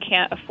they really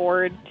can't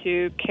afford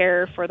to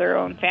care for their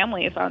own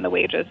families on the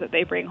wages that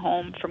they bring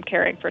home from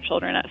caring for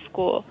children at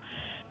school.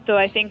 So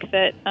I think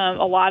that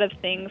a lot of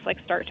things like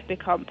start to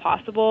become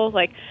possible,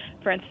 like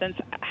for instance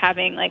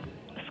having like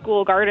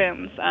school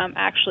gardens,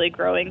 actually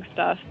growing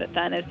stuff that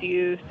then is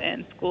used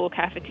in school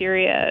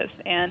cafeterias,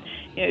 and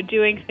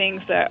doing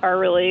things that are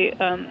really,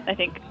 I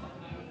think,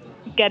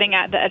 getting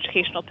at the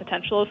educational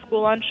potential of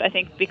school lunch, I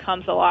think,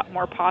 becomes a lot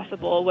more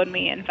possible when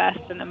we invest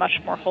in a much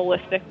more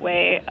holistic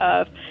way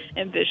of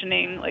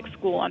envisioning like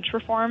school lunch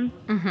reform.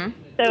 Mm-hmm.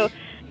 So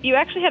you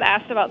actually had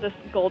asked about this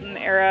golden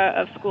era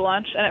of school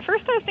lunch, and at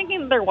first I was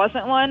thinking there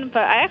wasn't one,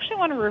 but I actually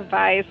want to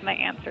revise my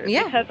answer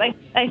because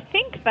I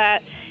think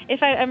that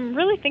if I'm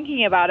really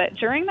thinking about it,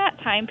 during that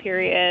time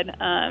period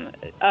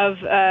of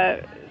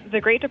the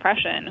Great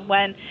Depression,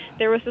 when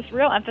there was this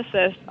real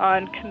emphasis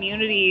on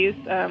communities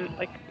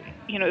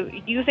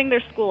using their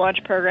school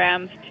lunch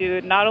programs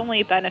to not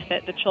only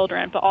benefit the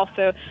children, but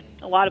also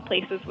a lot of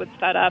places would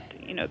set up,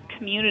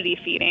 community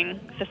feeding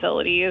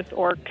facilities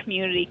or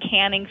community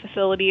canning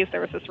facilities.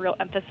 There was this real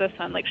emphasis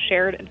on like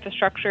shared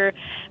infrastructure.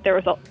 There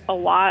was a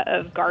lot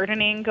of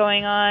gardening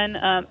going on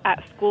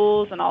at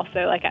schools and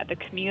also like at the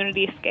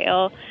community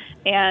scale.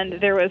 And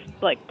there was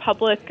like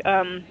public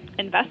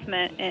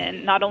investment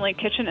in not only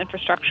kitchen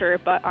infrastructure,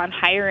 but on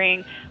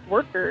hiring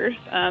workers,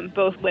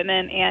 both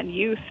women and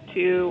youth,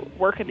 to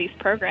work in these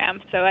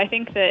programs. So I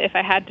think that if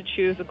I had to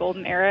choose a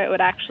golden era, it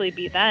would actually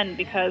be then,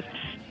 because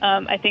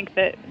I think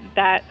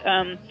that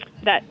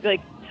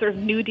like sort of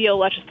New Deal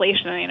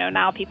legislation,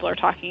 now people are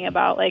talking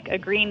about like a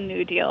Green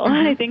New Deal.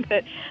 Mm-hmm. I think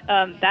that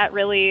that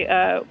really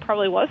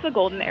probably was the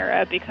golden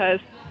era, because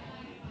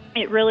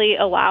it really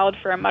allowed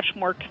for a much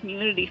more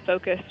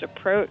community-focused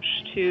approach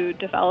to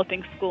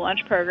developing school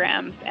lunch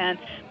programs. And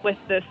with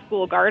the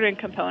school garden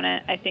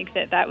component, I think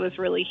that was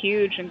really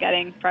huge in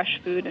getting fresh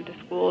food into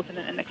schools in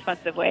an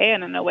inexpensive way,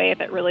 and in a way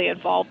that really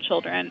involved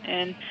children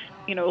in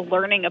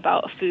learning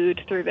about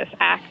food through this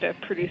act of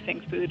producing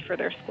food for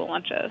their school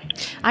lunches.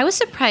 I was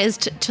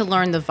surprised to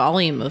learn the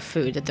volume of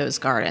food that those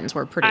gardens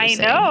were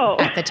producing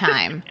at the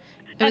time.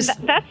 And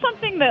that's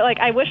something that, like,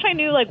 I wish I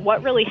knew, like,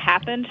 what really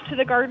happened to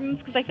the gardens,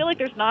 because I feel like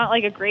there's not,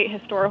 like, a great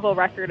historical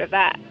record of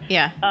that.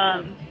 Yeah.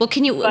 Well,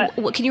 can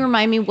you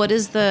remind me, what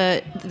is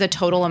the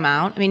total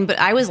amount? I mean, but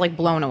I was, like,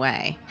 blown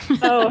away.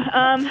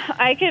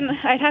 I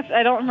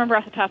don't remember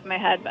off the top of my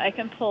head, but I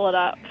can pull it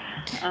up.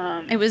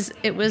 It was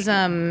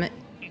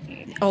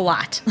a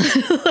lot.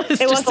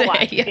 It was a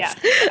lot. Yes.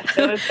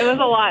 Yeah. It was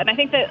a lot, and I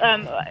think that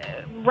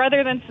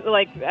rather than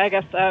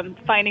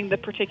finding the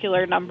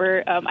particular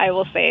number, I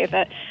will say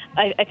that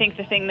I think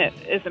the thing that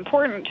is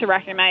important to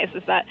recognize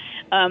is that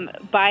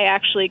by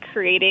actually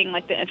creating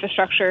like the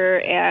infrastructure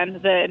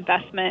and the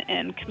investment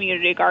in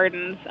community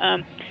gardens,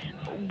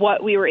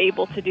 what we were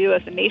able to do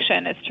as a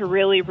nation is to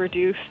really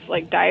reduce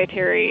like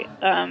dietary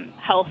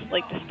health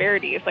like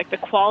disparities, like the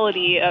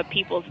quality of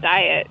people's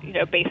diet,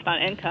 based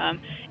on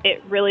income.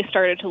 It really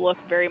started to look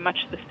very much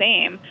the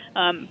same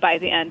by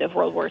the end of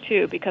World War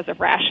II, because of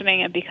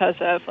rationing and because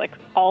of like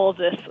all of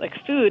this like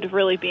food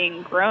really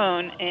being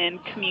grown in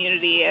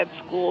community and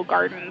school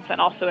gardens, and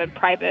also in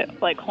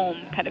private like home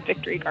kind of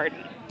victory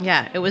gardens.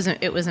 Yeah, it was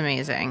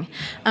amazing.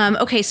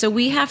 Okay, so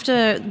we have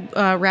to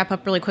wrap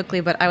up really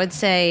quickly, but I would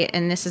say,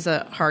 and this is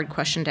a hard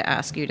question to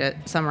ask you to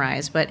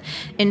summarize, but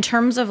in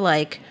terms of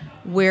like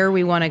where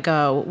we want to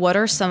go, what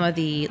are some of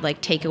the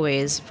like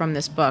takeaways from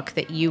this book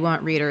that you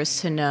want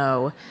readers to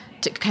know,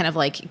 to kind of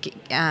like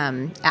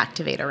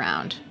activate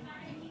around?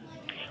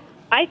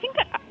 I think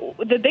that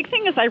the big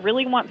thing is I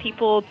really want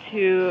people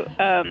to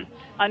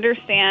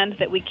understand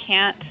that we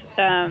can't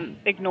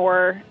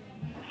ignore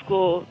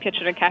school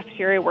kitchen and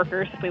cafeteria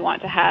workers if we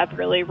want to have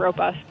really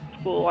robust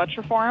school lunch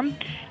reform.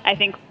 I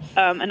think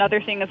another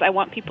thing is I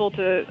want people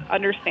to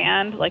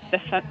understand like the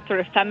sort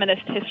of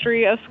feminist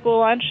history of school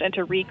lunch, and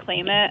to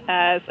reclaim it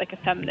as like a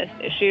feminist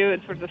issue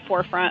and sort of the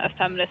forefront of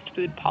feminist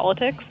food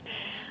politics,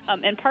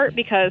 in part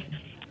because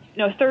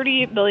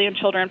 30 million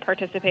children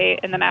participate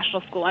in the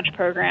National School Lunch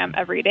Program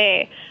every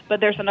day, but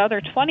there's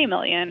another 20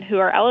 million who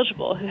are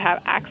eligible, who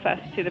have access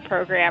to the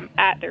program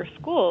at their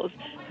schools,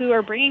 who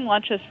are bringing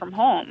lunches from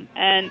home.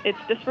 And it's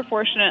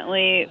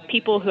disproportionately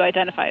people who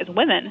identify as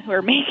women who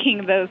are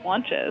making those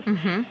lunches.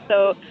 Mm-hmm.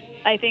 So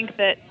I think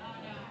that,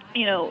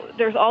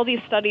 there's all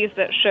these studies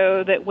that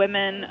show that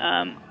women,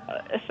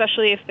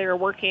 especially if they're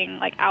working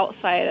like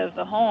outside of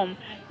the home,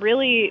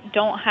 really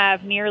don't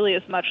have nearly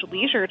as much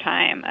leisure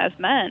time as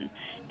men.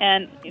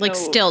 And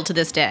still to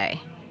this day.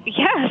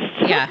 Yes,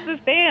 yeah. To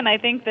this day. And I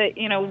think that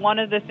one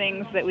of the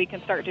things that we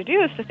can start to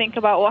do is to think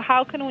about, well,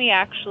 how can we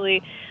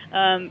actually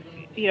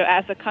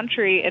as a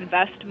country,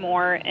 invest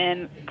more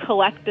in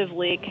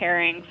collectively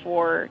caring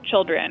for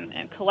children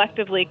and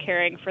collectively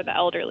caring for the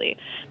elderly.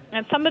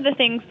 And some of the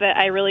things that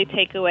I really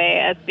take away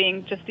as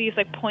being just these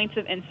like points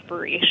of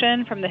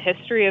inspiration from the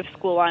history of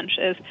school lunch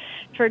is,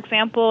 for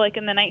example, like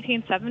in the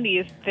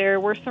 1970s, there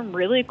were some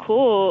really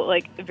cool,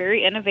 like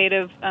very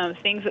innovative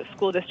things that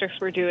school districts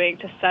were doing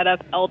to set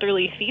up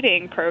elderly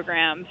feeding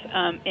programs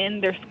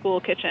in their school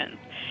kitchens.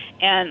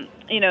 And,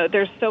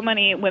 there's so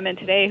many women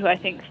today who I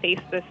think face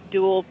this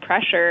dual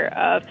pressure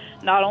of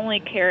not only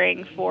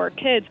caring for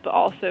kids, but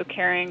also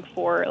caring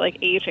for like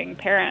aging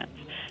parents.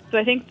 So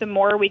I think the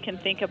more we can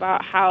think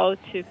about how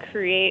to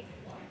create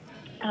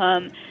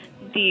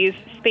these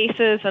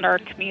spaces in our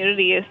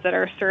communities that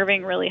are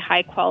serving really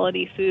high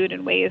quality food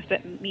in ways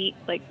that meet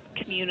like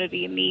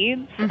community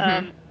needs,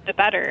 the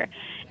better.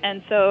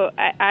 And so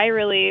I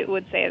really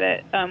would say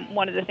that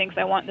one of the things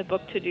I want the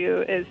book to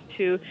do is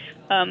to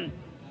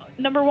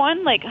number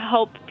one, like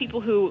help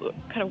people who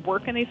kind of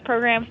work in these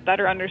programs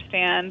better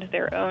understand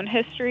their own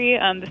history.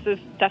 This is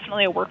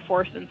definitely a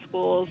workforce in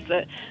schools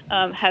that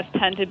has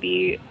tended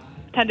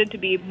to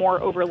be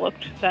more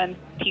overlooked than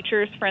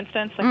teachers, for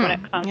instance, like when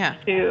it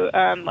comes to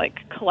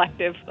like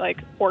collective like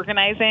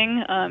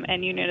organizing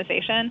and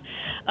unionization.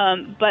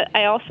 But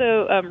I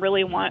also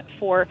really want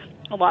for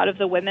a lot of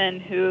the women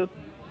who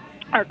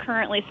are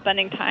currently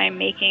spending time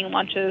making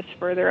lunches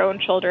for their own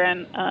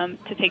children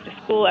to take to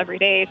school every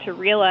day to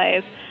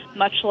realize,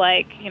 much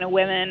like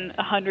women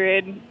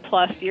 100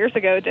 plus years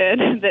ago did,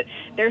 that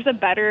there's a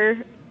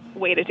better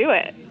way to do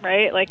it,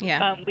 right? Like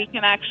we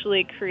can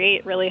actually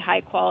create really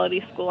high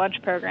quality school lunch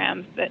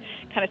programs that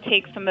kind of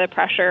take some of the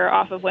pressure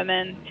off of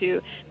women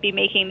to be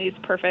making these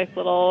perfect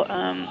little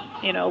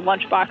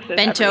lunch boxes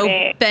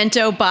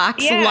bento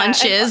box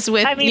lunches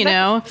with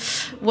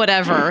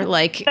whatever.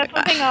 Like that's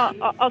one thing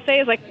I'll say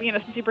is like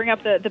since you bring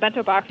up the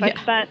bento box, I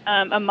spent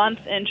a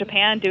month in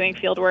Japan doing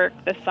field work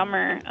this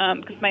summer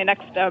because my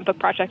next book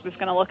project is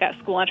going to look at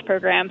school lunch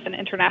programs in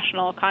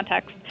international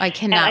context. I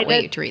cannot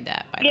wait to read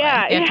that. By the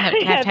way.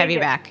 Have to have you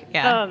back.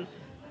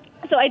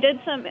 So I did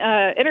some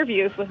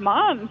interviews with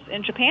moms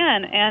in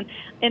Japan, and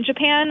in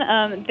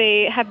Japan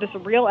they have this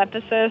real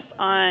emphasis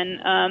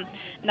on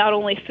not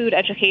only food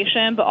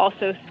education but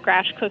also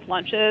scratch-cooked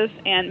lunches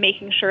and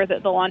making sure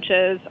that the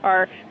lunches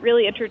are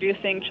really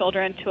introducing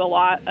children to a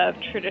lot of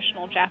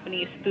traditional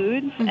Japanese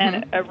foods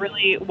and a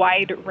really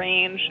wide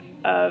range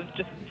of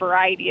just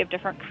variety of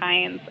different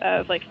kinds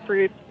of like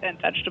fruits and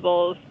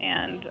vegetables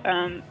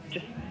and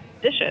just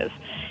dishes.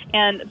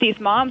 And these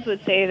moms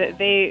would say that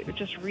they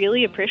just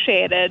really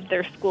appreciated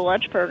their school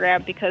lunch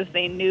program because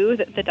they knew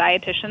that the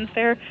dietitians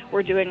there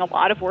were doing a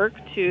lot of work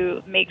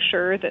to make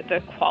sure that the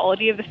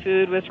quality of the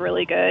food was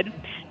really good.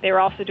 They were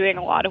also doing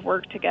a lot of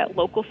work to get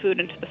local food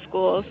into the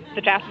schools.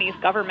 The Japanese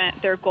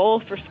government, their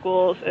goal for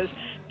schools is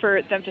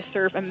for them to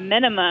serve a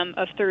minimum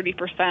of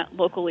 30%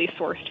 locally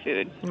sourced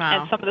food.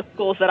 Wow. And some of the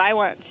schools that I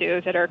went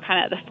to that are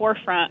kind of at the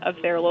forefront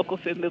of their local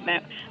food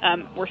movement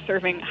were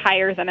serving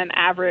higher than an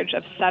average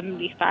of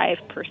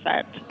 75%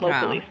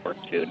 locally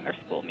sourced food in their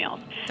school meals.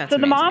 That's so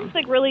amazing. the moms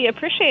like really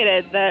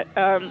appreciated that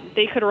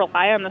they could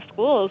rely on the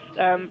schools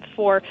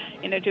for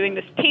doing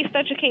this taste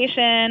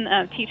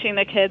education, teaching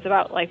the kids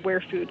about like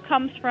where food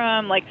comes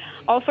from, like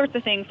all sorts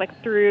of things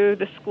like through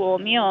the school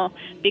meal,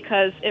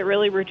 because it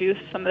really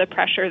reduced some of the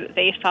pressure that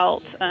they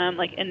felt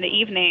like in the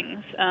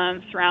evenings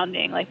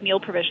surrounding like meal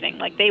provisioning.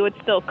 Like they would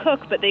still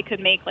cook, but they could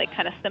make like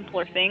kind of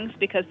simpler things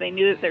because they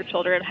knew that their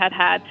children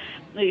had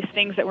these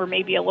things that were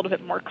maybe a little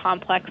bit more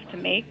complex to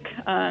make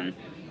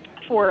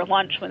for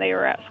lunch when they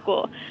were at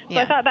school. So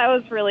I thought that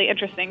was really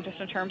interesting just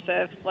in terms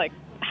of like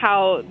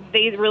how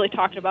they really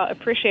talked about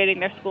appreciating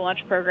their school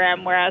lunch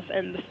program, whereas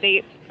in the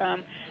States,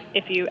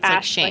 if you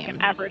ask like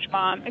an average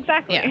mom,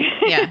 exactly.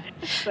 Yeah.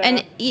 So,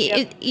 and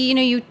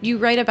you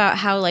write about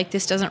how like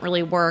this doesn't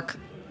really work.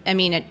 I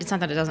mean, it's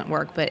not that it doesn't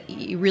work, but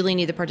you really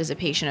need the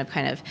participation of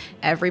kind of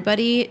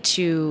everybody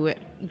to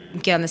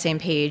get on the same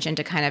page and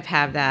to kind of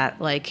have that,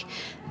 like,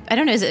 I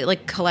don't know, is it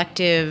like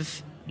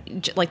collective,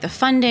 like the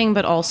funding,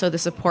 but also the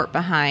support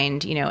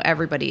behind,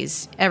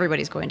 everybody's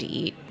going to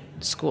eat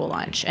school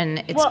lunch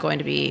and it's going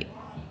to be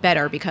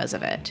better because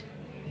of it.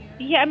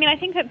 Yeah, I mean, I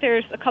think that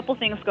there's a couple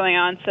things going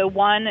on. So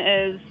one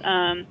is,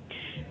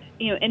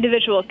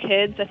 individual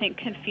kids, I think,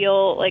 can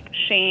feel like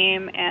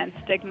shame and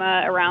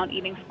stigma around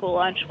eating school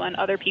lunch when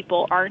other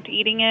people aren't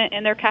eating it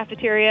in their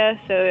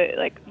cafeteria. So,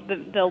 like,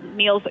 the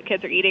meals that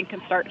kids are eating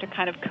can start to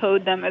kind of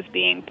code them as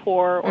being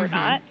poor or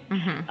not.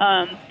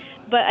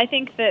 But I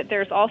think that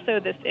there's also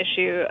this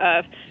issue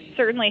of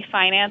certainly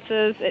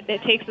finances.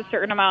 It takes a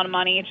certain amount of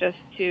money just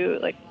to,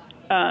 like,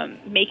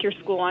 make your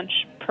school lunch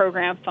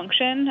program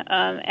function,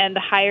 and the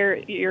higher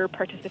your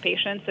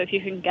participation. So if you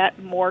can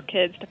get more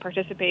kids to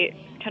participate,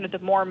 kind of the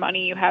more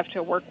money you have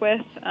to work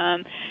with,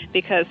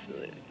 because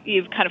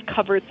you've kind of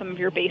covered some of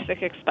your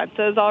basic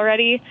expenses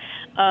already.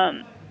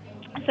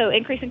 So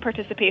increasing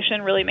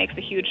participation really makes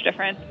a huge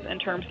difference in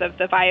terms of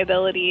the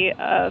viability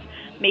of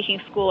making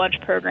school lunch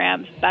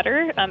programs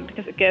better,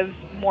 because it gives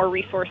more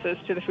resources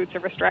to the food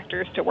service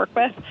directors to work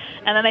with.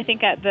 And then I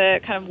think at the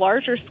kind of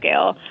larger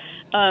scale,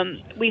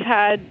 we've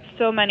had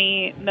so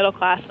many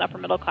middle-class and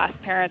upper-middle-class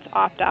parents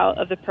opt out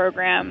of the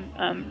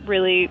program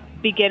really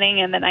beginning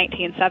in the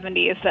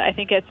 1970s that I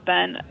think it's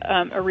been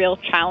a real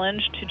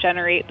challenge to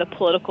generate the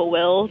political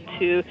will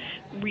to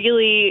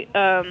really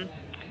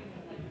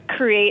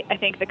create, I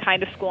think, the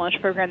kind of school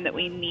lunch program that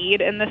we need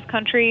in this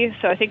country.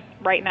 So I think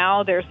right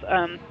now there's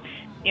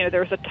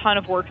a ton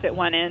of work that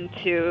went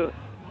into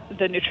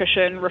the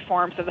nutrition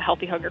reforms of the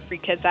Healthy Hunger Free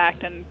Kids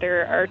Act, and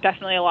there are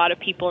definitely a lot of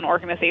people and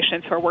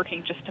organizations who are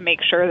working just to make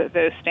sure that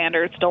those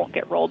standards don't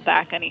get rolled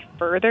back any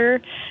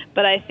further.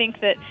 But I think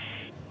that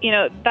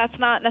that's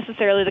not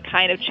necessarily the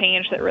kind of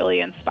change that really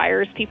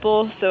inspires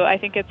people. So I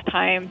think it's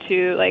time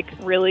to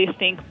really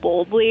think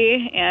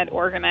boldly and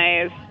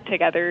organize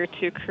together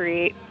to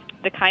create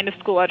the kind of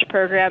school lunch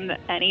program that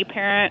any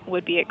parent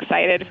would be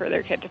excited for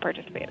their kid to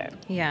participate in.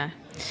 Yeah.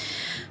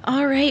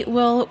 All right.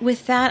 Well,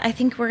 with that, I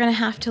think we're going to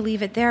have to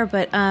leave it there.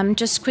 But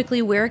just quickly,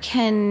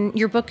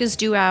 your book is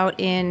due out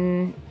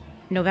in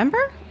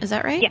November? Is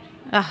that right? Yeah.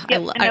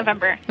 In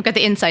November. I've got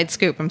the inside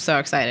scoop. I'm so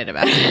excited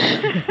about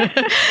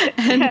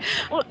it.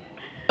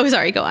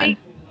 Sorry, go on.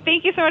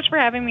 Thank you so much for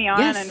having me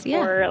on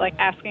for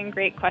asking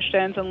great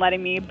questions and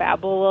letting me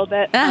babble a little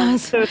bit.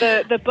 So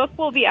the book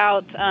will be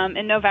out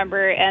in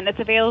November, and it's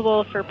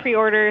available for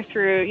pre-order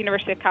through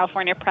University of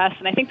California Press.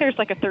 And I think there's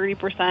a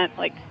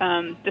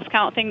 30%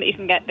 discount thing that you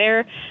can get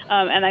there.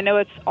 And I know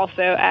it's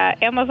also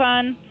at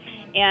Amazon.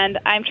 And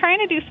I'm trying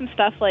to do some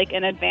stuff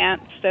in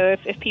advance. So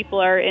if people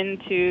are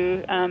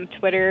into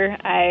Twitter,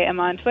 I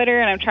am on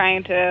Twitter, and I'm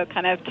trying to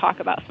kind of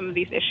talk about some of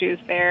these issues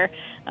there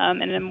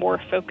in a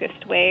more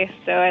focused way.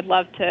 So I'd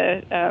love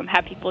to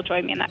have people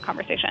join me in that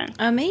conversation.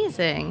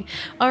 Amazing.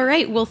 All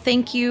right. Well,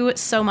 thank you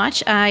so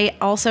much. I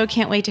also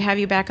can't wait to have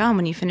you back on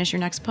when you finish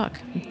your next book.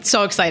 I'm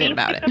so excited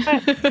about it.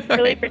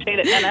 Really appreciate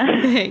it, Jenna.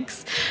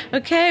 Thanks.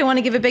 Okay. I want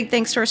to give a big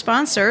thanks to our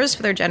sponsors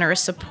for their generous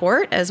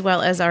support, as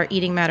well as our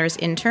Eating Matters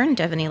intern,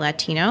 Devaney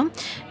Latino.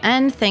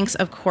 And thanks,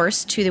 of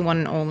course, to the one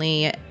and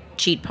only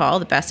Jeet Paul,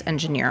 the best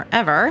engineer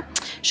ever.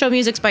 Show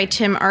music's by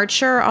Tim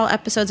Archer. All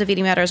episodes of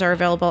Eating Matters are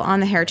available on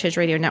the Heritage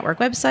Radio Network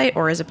website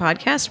or as a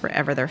podcast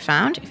wherever they're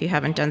found. If you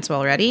haven't done so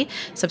already,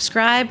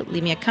 subscribe,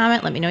 leave me a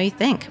comment, let me know what you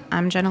think.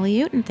 I'm Jenna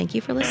Liut, and thank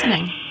you for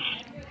listening.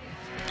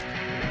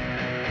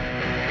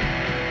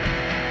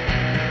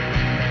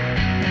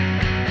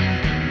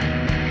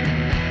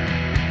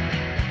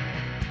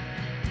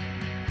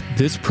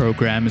 This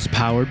program is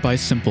powered by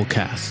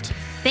Simplecast.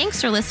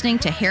 Thanks for listening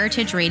to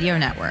Heritage Radio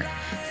Network,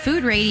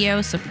 food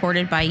radio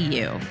supported by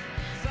you.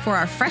 For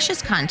our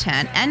freshest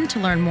content and to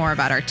learn more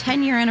about our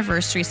 10-year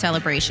anniversary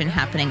celebration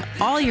happening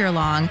all year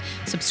long,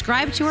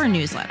 subscribe to our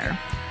newsletter.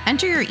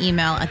 Enter your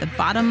email at the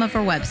bottom of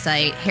our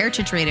website,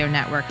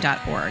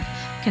 heritageradionetwork.org.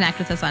 Connect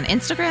with us on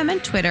Instagram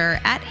and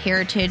Twitter at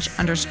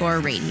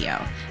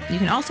heritage_radio. You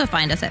can also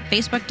find us at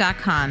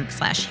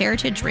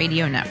facebook.com/Heritage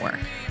Radio Network.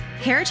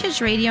 Heritage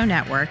Radio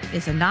Network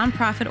is a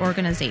nonprofit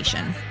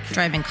organization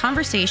driving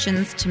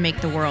conversations to make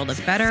the world a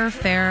better,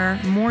 fairer,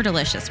 more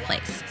delicious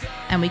place.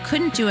 And we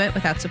couldn't do it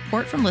without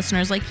support from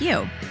listeners like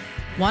you.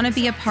 Want to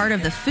be a part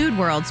of the food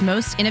world's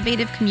most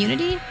innovative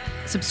community?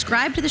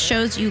 Subscribe to the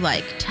shows you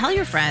like, tell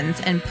your friends,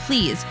 and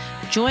please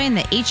join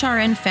the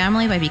HRN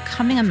family by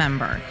becoming a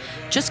member.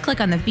 Just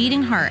click on the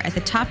beating heart at the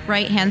top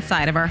right-hand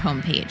side of our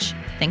homepage.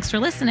 Thanks for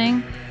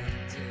listening.